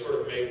together, they sort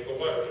of make the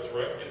letters,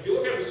 right? And if you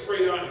look at them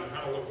straight on, you can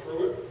kind of look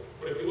through it.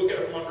 But if you look at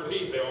it from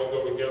underneath, they all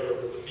go together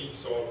because the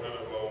beaks all kind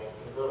of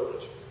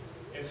converge.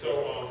 And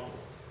so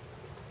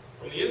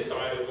from the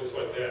inside, it looks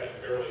like that. You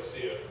can barely see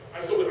it. I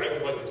would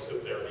like to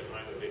sit there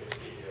behind the big T,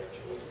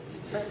 actually.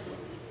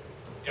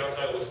 The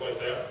outside, it looks like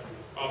that.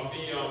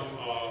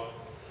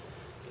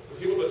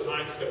 The people at the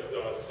Times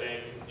kept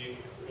saying,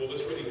 will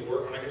this really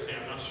work? And I kept saying,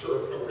 I'm not sure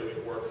if it'll really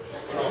work.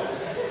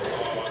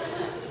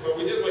 But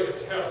we did like a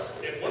test.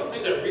 And one of the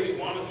things I really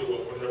wanted to do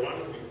was I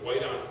wanted it to be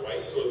white on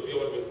white, so it would feel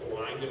like it was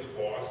blind and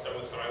embossed on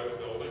the side of the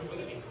building.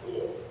 Wouldn't that be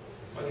cool?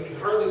 Like, you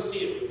could hardly see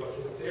it. You'd be like,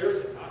 is it there? Is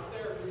it not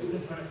there?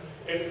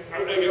 And I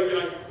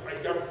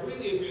got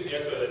really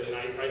enthusiastic about it, and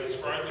I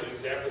described it in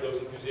exactly those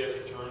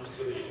enthusiastic terms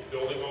to the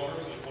building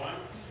owners and the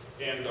client.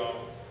 And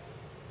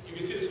you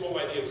can see this whole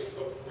idea of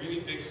really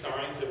big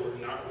signs that were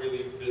not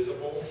really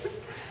visible,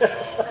 kind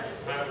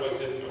of like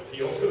didn't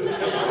appeal to them.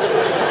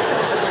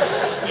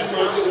 And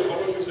finally the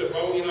publisher said,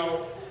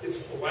 well, it's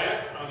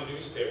black on the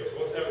newspaper, so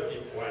let's have it be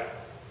black.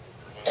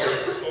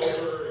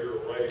 Sulfur, you're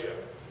right again.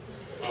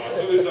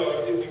 So there's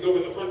if you go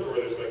in the front door,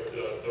 there's like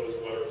those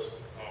letters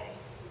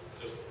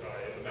just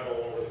in the metal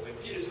over the thing.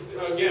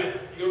 Again,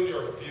 if you go to New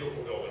York, it's a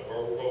beautiful building,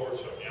 well worth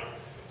showing you.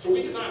 So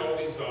we designed all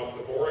these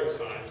the boring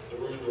signs, the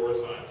room and door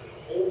signs in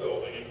the whole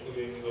building,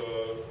 including the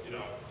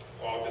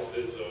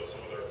offices of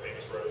some of their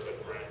famous writers like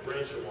Frank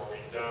Rich or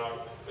Maureen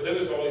Dowd. But then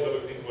there's all these other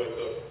things like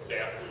the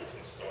bathrooms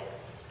and stuff.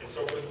 And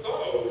so for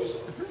those,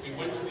 we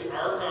went to the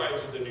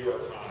archives of the New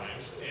York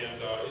Times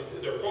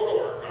and their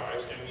photo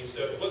archives, and we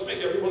said, let's make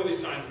every one of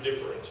these signs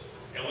different,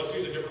 and let's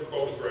use a different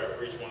photograph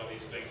for each one of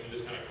these things and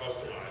just kind of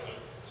customize them.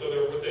 So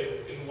they're with an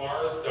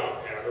enlarged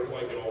dot pattern,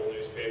 like an old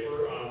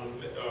newspaper,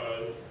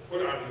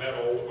 put on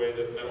metal, the way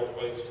that metal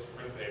plates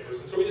print papers.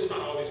 And so we just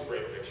found all these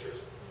great pictures.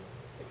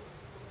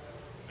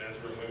 Men's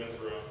room, women's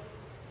room.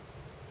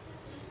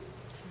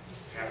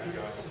 Happy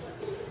guys.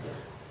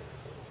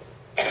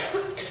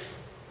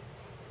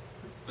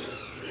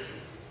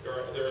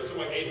 There are something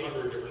like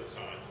 800 different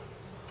signs,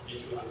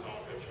 each with its own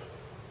picture.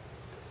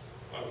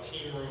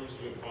 team rooms,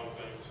 doing fun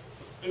things.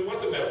 And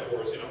lots of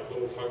metaphors, you know,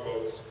 little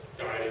tugboats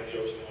guiding the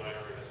ocean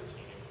liner as a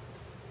team.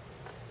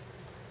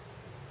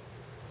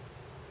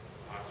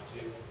 Hockey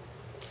team.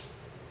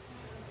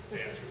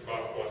 Dancers,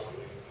 Bob West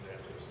leading some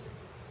dancers.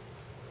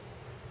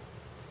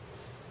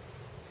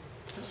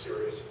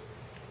 Serious.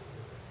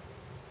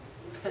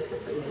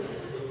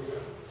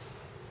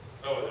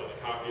 Oh, and then the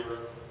copy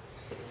room.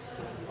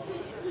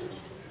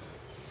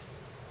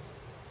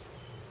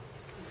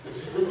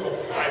 There's a room called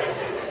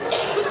privacy.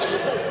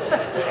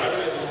 Where I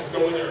would just go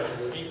in there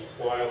and weep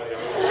quietly.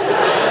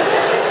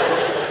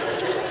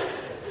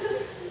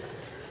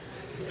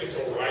 These things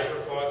are riser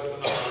closets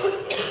and all.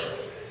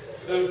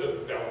 That was a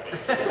balcony.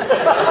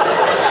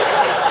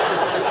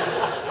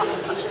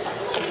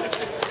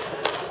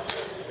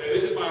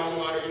 This is my alma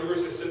mater,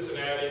 University of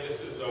Cincinnati. This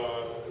is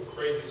a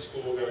crazy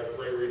school, got a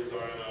great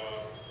redesign.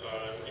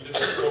 We did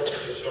this book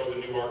to show the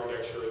new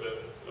architecture that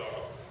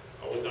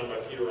was done by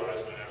Peter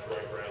Eisman after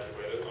I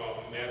graduated.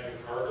 Matthew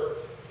Carter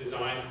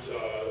designed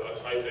a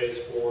typeface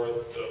for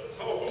the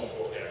telephone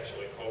book,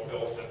 actually, called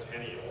Bell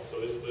Centennial. So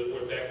this,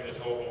 what back in the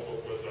telephone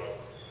book was a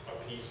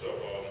piece of,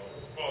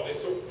 well, they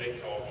still make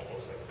telephone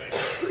books, I think,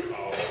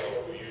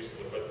 who used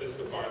it, but this is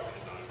the product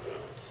design for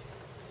them.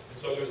 And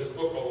so there's this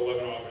book called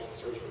 11 Authors in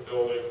Search for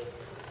Building,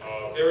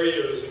 very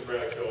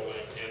idiosyncratic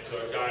building, and to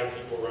guide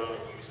people around, it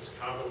uses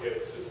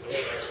complicated systems,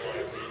 X,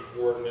 Y, Z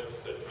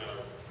coordinates that kind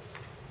of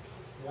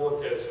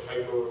work as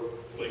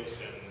hyperlinks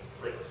in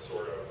print,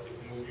 sort of, to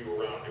move you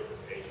around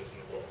different pages in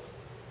the book.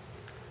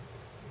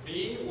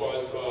 B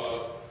was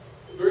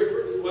very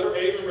first, letter A,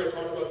 remember I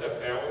talked about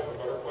that ballot, the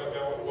butterfly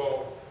ballot?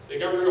 Well, they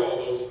got rid of all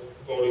those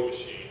voting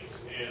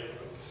machines, and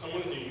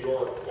someone in New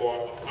York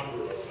bought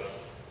 100 of them,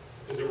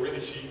 because they were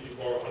really cheap. He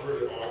bought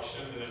 100 at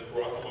auction, and then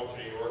brought them up to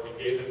New York and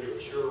gave them to a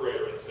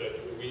curator and said,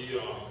 could we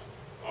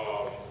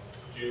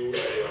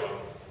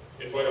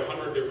invite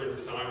 100 different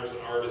designers and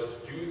artists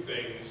to do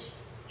things,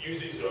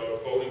 use these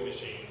voting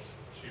machines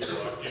to do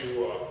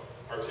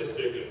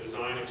artistic and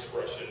design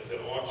expressions and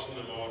auction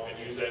them off and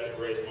use that to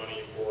raise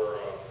money for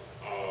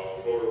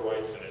voter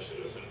rights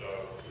initiatives and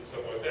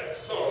stuff like that.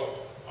 So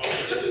we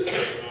did this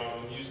thing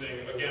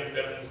using, again,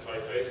 Benton's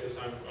typeface, this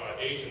time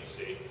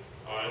agency,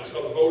 and it's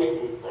called the Voting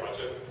Booth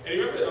Project. And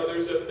you remember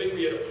there's that thing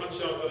we had to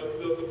punch out,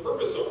 the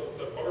purpose of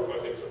the butterfly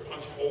thing was to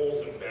punch holes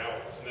in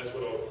ballots, and that's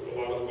what a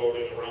lot of the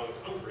voting around the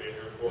country and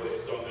here in Florida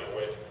was done that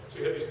way. So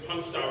we had these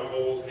punched out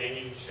holes,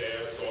 hanging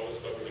chads, all this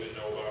stuff we didn't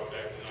know about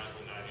back in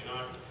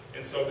 1999.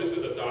 And so this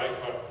is a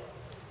die-cut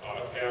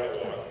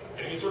catalog.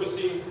 And you sort of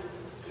see,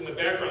 in the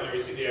background there,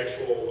 you see the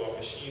actual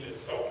machine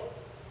itself.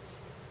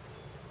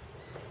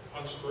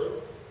 Punch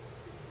through.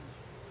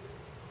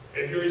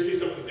 And here you see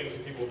some of the things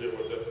that people did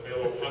with it. They had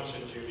a little Punch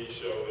and Judy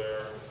show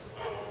there.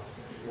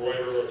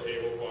 Embroider a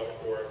tablecloth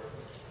for it.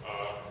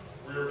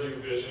 Rear view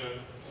vision.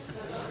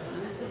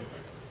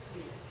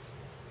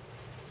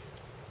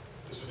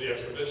 This was the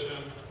exhibition.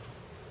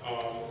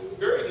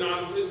 Very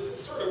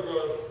it's sort of,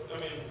 I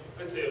mean,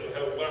 I'd say it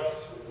had a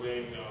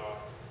left-wing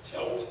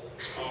tilt,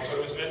 but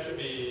it was meant to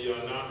be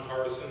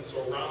nonpartisan.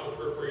 So around the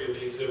periphery of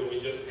the exhibit, we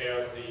just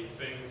have the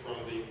thing from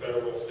the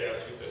federal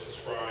statute that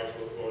describes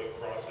what the voting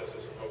process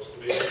is supposed to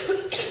be.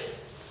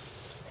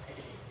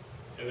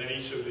 And then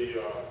each of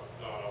the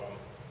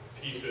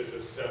pieces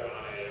is set on a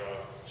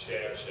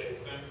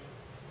Chad-shaped thing.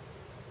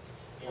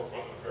 More fun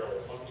than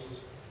Feral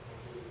Monkeys.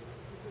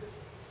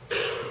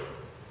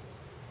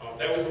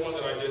 That was the one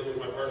that I did with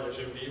my partner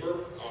Jim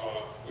Bieber.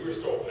 We were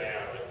still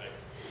mad, I think.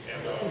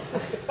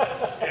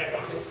 And I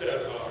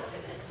said, why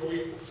don't we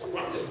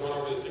just run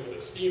over this thing with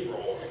a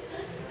steamroller?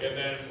 And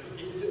then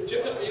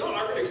Jim said, you know,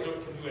 architects can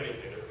do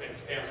anything. They're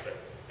fantastic.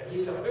 And he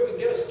said, I bet we can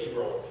get a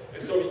steamroller.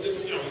 And so he just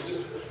looked up,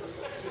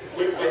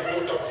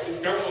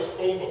 got one of those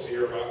phone books you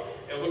hear about,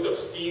 and looked up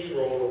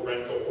steamroller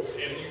rentals.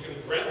 And you can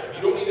rent them.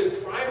 You don't need a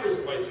driver's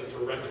license to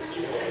rent a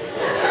steamroller.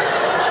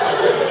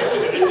 What do you do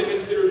with it? Is it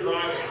considered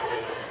driving?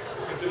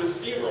 It's considered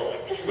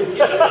steamrolling. But he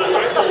said, I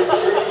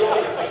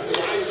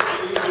just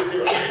use it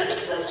here. I need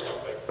to crush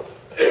something.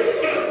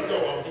 So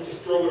he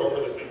just drove it over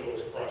this thing that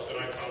was crushed, and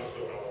I found this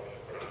little element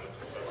and put on it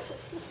just like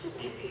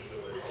he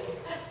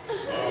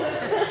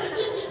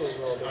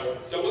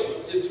W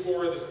is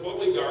for this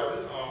lovely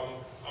garden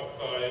up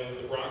in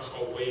the Bronx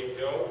called Wave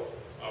Hill.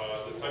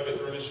 This typeface is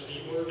Ernest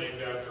Schneebler,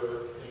 named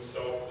after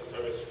himself. This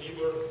typeface is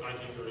Schneebler,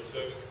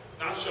 1936.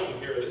 Not shown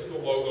here. This is the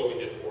logo we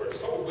did for it. It's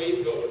called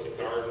Wave Hill. It's a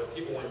garden.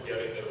 People weren't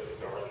getting that it was a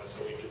garden,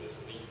 so we did this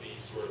leafy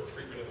sort of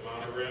treatment of the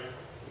monogram.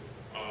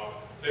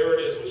 There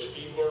it is with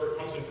Schneebler. It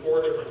comes in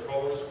 4 different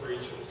colors for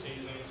each of the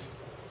seasons.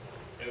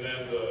 And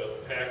then the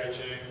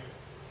packaging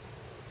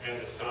and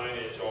the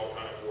signage all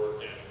kind of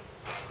work in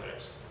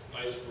context.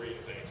 Nice green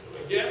thing. So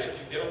again, if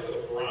you get up to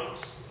the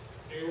Bronx,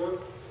 New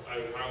York,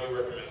 I highly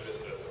recommend this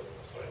as a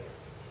site.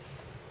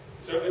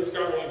 So it's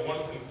got only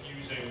one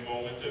confusing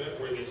moment in it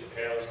where these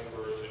paths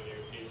converge and you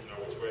need to know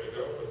which way to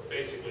go. But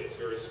basically, it's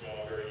very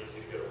small, very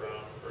easy to get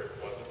around, very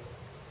pleasant.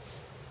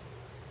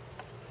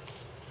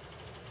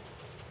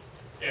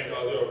 And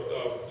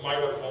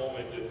Myra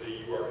Coleman did the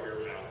You Are Here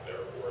map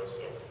there for us,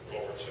 so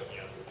well worth checking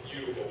out.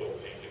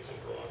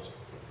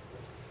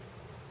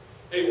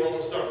 Hey, we're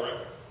almost done, right?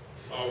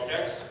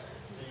 X,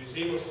 the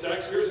Museum of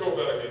Sex. Here's how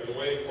bad I've been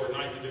waiting for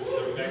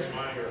 1957 Max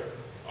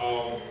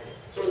Meininger.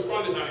 So it's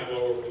fun designing a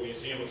logo for the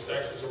Museum of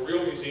Sex. It's a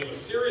real museum, a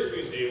serious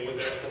museum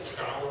with actual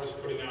scholars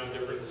putting on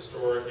different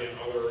historic and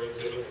other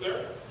exhibits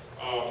there.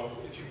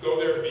 If you go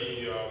there to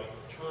be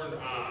turned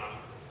on,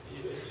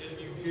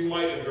 you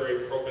might in a very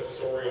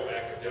professorial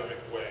academic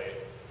way,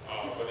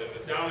 but in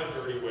the down and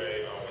dirty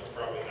way, it's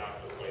probably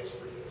not the place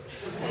for you.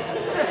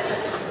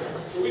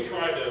 So we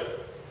tried to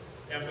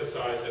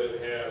emphasize that it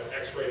had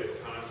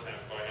X-rated content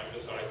by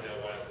emphasizing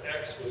that last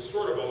X, which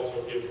sort of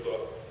also gives the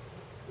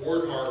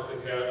word mark the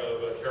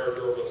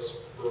character of a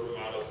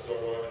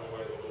spermatozoa in a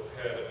way, the little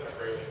head and the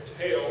trailing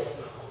tail.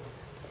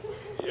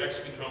 The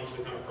X becomes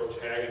the kind of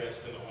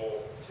protagonist in the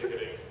whole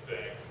ticketing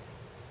thing.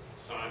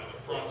 Sign in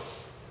the front,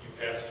 you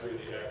pass through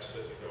the X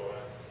as you go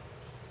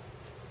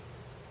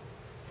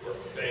in.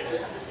 Thank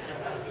you.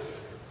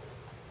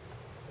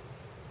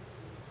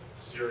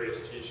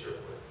 Serious t-shirt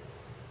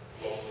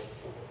for lonely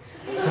people.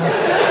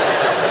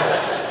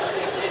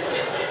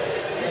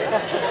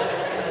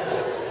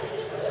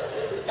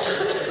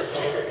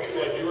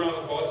 Like you were on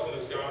the bus and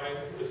this guy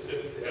was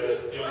sitting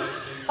at the only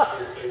seat,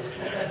 this big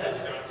seat next to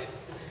this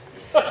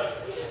guy.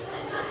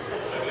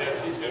 And that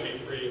seat's going to be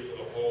free for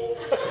the whole.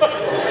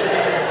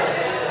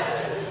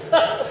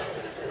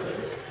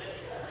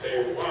 Okay,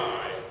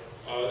 Y.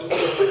 This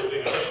is the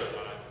thing I have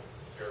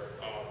here.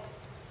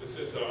 This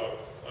is a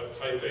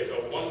typeface, a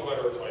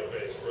one-letter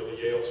typeface for the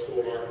Yale School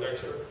of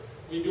Architecture.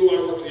 We do a lot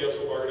of work with the Yale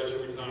School of Architecture.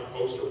 We design a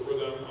poster for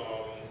them,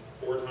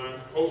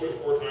 posters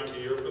 4 times a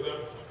year for them.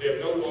 They have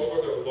no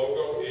logo. Their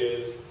logo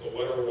is the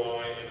letter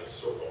Y in a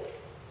circle.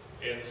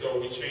 And so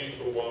we change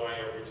the Y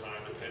every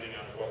time depending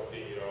on what the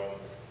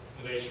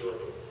nature of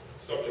the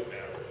subject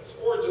matter is.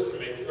 Or just to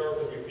make it, or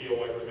because we feel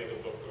like we make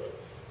it look good.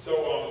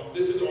 So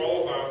this is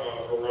all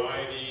about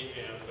variety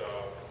and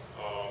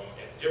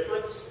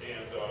difference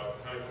and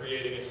kind of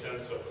creating a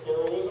sense of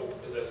pluralism,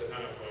 because that's the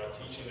kind of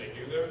teaching they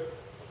do there.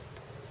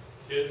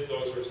 Kids,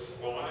 those are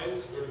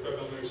slides,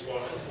 35mm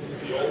slides.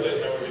 In the old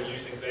days, I would have been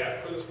using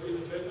that for this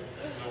presentation.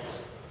 No.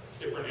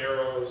 Different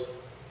arrows,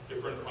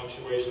 different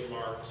punctuation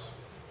marks,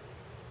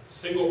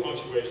 single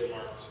punctuation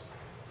marks,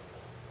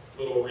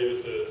 little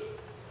rebuses,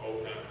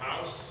 open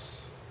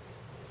house.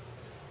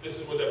 This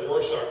is what that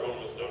Rorschach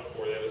one was done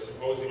for. They had a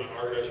symposium on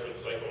architecture and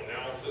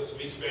psychoanalysis.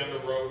 Mies van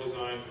der Rohe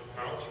designed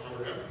the pouch,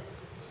 remember him?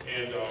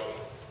 And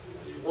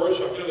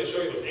Rorschach, they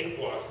show you those ink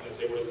blots and they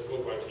say, what does this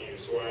look like to you?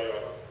 So I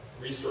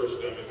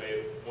researched them and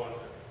made one. I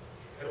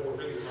had to work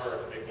really hard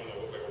to make one that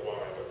looked like a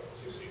Y, but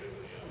succeeded in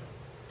the end.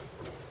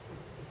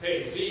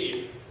 Hey,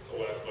 Z is the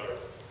last letter.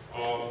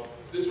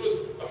 This was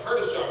the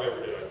hardest job I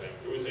ever did, I think.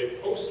 It was a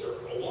poster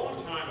a long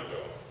time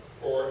ago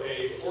for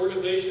an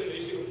organization that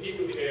used to compete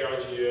with the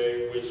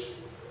AIGA, which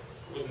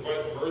was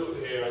invited to merge with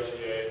the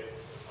AIGA.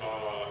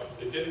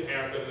 It didn't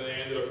happen, and they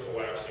ended up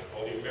collapsing,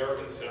 called the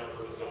American Center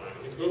for Design.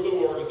 It's a good little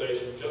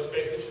organization, just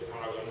based in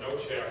Chicago, no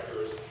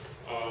chapters.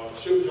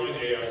 Should have joined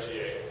the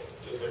AIGA,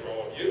 just like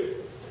all of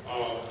you.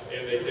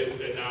 And they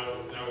didn't, and now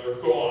they're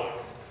gone.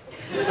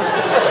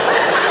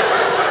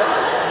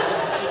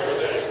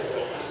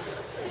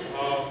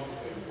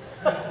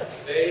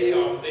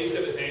 They used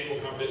to have this annual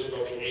competition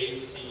called the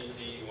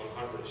ACD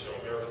 100 show,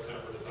 American Center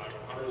for Design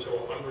 100 show,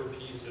 100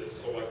 pieces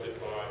selected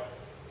by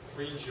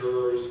 3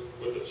 jurors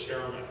with a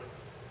chairman.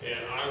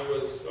 And I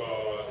was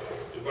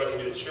invited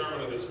to be the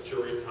chairman of this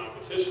jury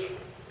competition.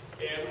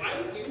 And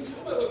you can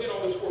tell by looking at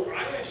all this work,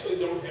 I actually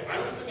don't think I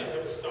have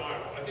a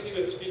style. I think you've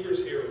got speakers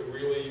here who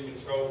really, you can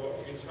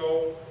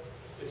tell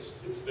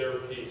it's their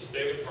piece.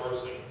 David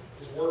Carson,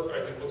 his work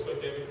I think looks like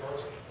David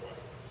Carson in a way.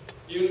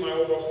 Even my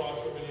old boss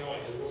Massimo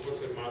Vignelli, his work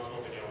looks like Massimo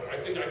Vignelli.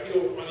 I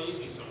feel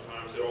uneasy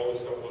sometimes that all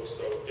this stuff looks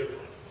so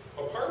different.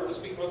 But part of it is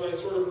because I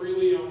sort of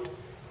really,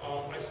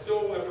 I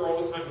still, after all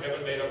this time,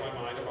 haven't made up my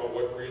mind about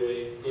what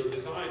really good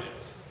design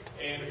is.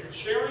 And if you're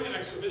chairing an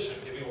exhibition,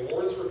 giving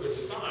awards for good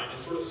design,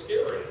 it's sort of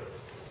scary,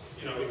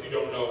 if you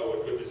don't know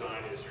what good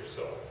design is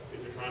yourself,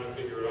 if you're trying to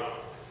figure it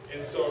out.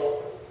 And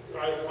so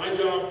my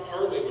job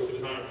partly was to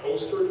design a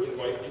poster to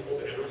invite people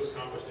to enter this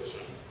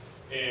competition.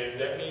 And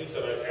that means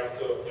that I'd have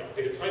to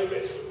pick a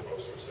typeface for the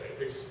poster, say,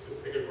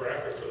 pick a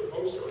graphic for the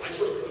poster. And I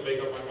sort of couldn't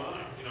make up my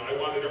mind. I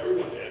wanted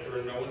everyone to enter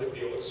and no one to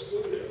feel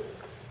excluded.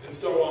 And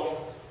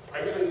so I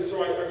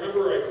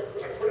remember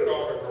I put it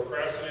off, I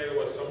procrastinated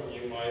like some of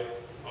you might.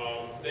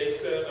 They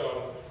said,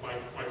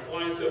 my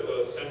client said,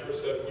 the center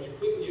said, when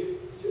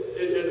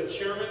as a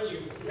chairman, you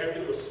have to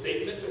do a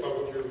statement about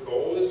what your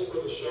goal is for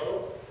the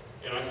show.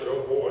 And I said,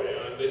 oh boy.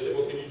 And they said,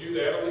 well, can you do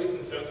that at least in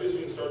Sensors?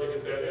 We can start to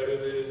get that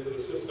edited into the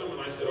system. And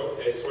I said,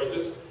 okay. So I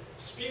just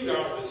spewed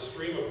out this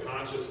stream of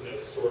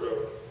consciousness sort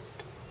of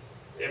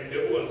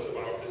ambivalence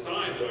about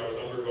design that I was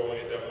undergoing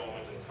at that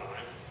moment in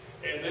time.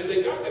 And then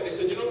they got that. They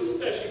said, this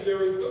is actually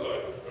very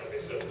good. And they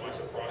said, to my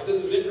surprise,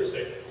 this is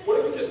interesting. What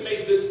if we just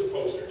made this the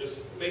poster? Just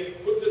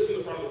put this in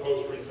the front of the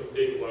poster in some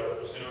big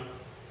letters,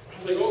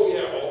 I was like, oh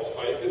yeah, all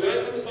type. And then I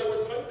couldn't decide what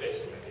typeface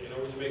to make.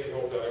 Would you make it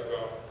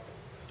Helvetica,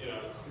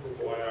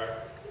 Cooper Black,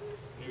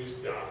 News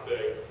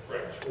Gothic,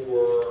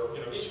 Fraktur,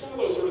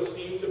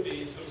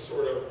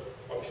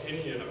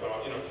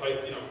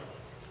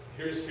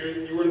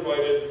 you were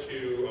invited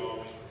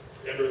to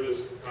enter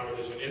this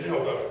competition in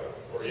Helvetica,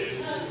 or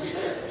in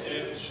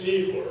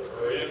Schneebler,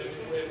 or in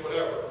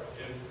whatever,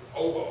 in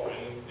oboe,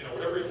 and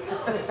whatever you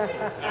not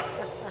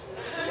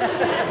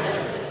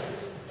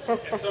oboe.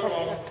 And so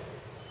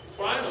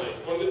finally,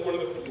 one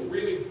of the few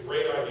really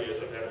great ideas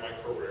I've had in my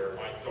career,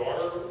 my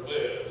daughter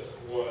Liz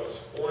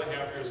was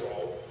 4.5 years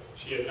old.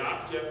 She had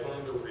not yet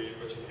learned to read,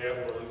 but she had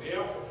learned the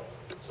alphabet.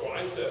 So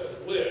I said,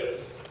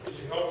 Liz, could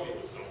you help me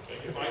with something?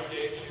 If I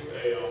gave you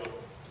a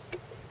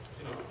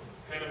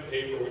pen and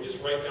paper, we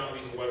just write down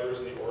these letters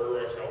in the order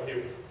I tell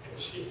you. And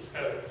she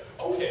said,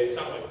 okay, it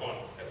sounded like fun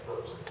at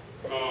first.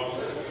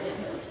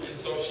 And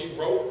so she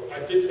wrote, I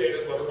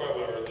dictated letter by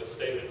letter this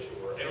statement to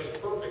her. And it was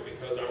perfect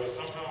because I was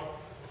somehow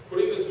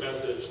putting this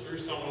message through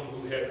someone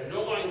who had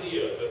no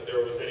idea that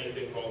there was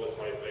anything called a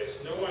typeface,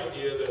 no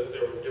idea that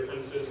there were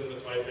differences in the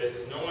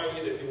typefaces, no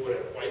idea that people would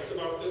have fights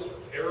about this or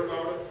care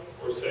about it,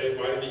 or say,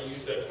 why did he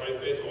use that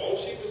typeface? All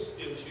she was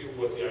into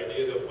was the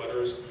idea that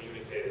letters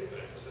communicated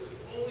things. That's the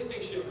only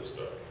thing she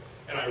understood.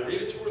 And I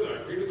read it to her, then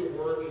I read her the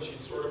word, and she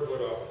sort of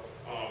would,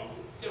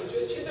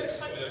 she had that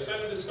excitement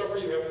to discover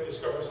you have to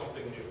discover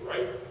something new,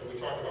 right? That we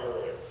talked about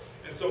earlier.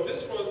 And so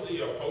this was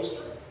the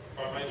poster.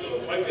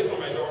 Typeface by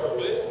my daughter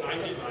Liz,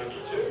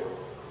 1992.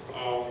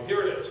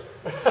 Here it is.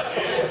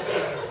 And it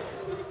says,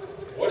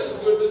 what is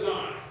good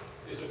design?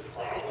 Is it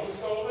problem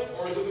solving,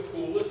 or is it the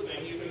coolest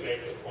thing you can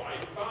make the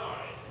client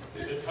buy?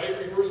 Is it type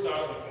reversed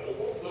out of an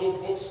oval, little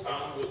books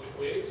bound with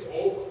twigs,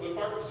 old clip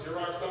art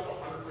Xeroxed up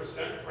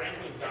 100%,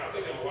 Franklin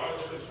Gothic, and a lot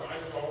of different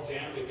sizes all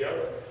jammed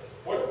together?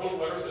 What if one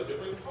letter's a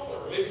different color?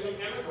 Or maybe some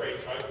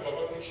emigrate type of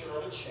a picture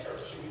of a chair?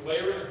 Should we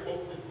layer in a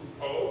quote from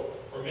Foucault?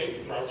 Or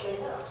maybe Groucho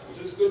Marx? Is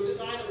this good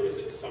design, or is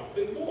it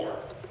something more?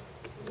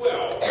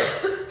 Well,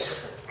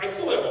 I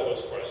still have all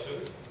those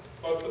questions,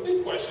 but the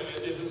big question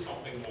is it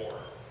something more?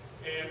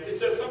 And it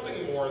says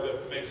something more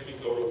that makes me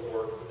go to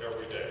work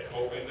every day,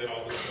 hoping that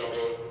I'll discover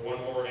one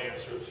more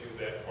answer to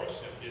that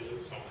question, is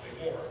it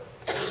something more?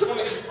 Each one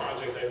of these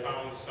projects, I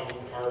found some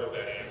part of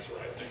that answer,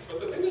 I think.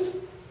 But the thing that's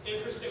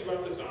interesting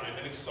about design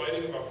and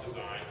exciting about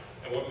design,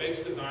 and what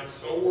makes design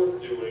so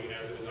worth doing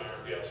as a designer,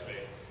 if you ask me,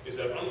 is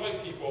that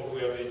unlike people who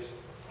have these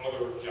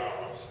other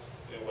jobs,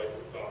 like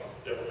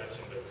Deborah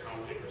mentioned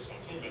accounting or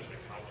something, someone mentioned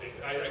accounting.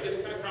 I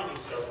get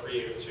accountants are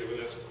creative too, and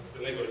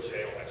then they go to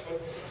jail actually.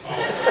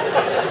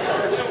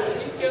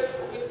 You get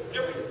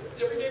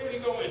every day when you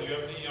go in, you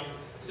have the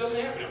it doesn't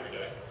happen every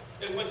day,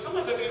 and like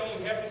sometimes I think it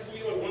only happens to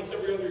me like once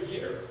every other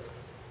year.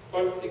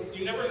 But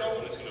you never know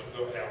when it's going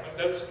to happen.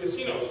 That's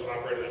casinos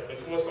operate that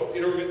principle. It's called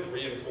intermittent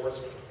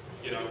reinforcement.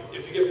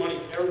 If you get money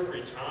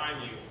every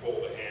time you pull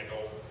the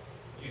handle,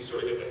 you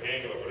sort of get the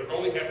hang of it. But if it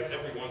only happens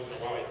every once in a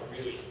while, you can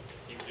really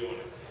keep doing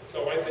it.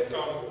 So I think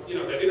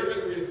that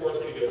intermittent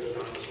reinforcement you get at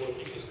design is what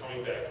keeps us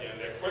coming back in.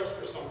 That quest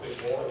for something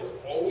more is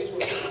always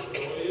what the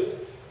possibility is.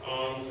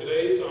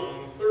 Today's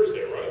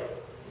Thursday, right?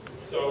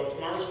 So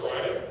tomorrow's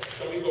Friday.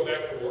 Some of you go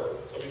back to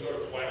work. Some of you go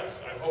to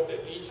class. I hope that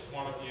each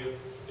one of you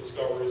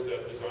discovers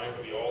that design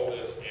can be all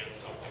this and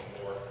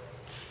something more.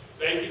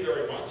 Thank you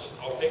very much.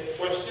 I'll take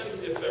questions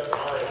if there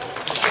are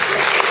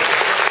any.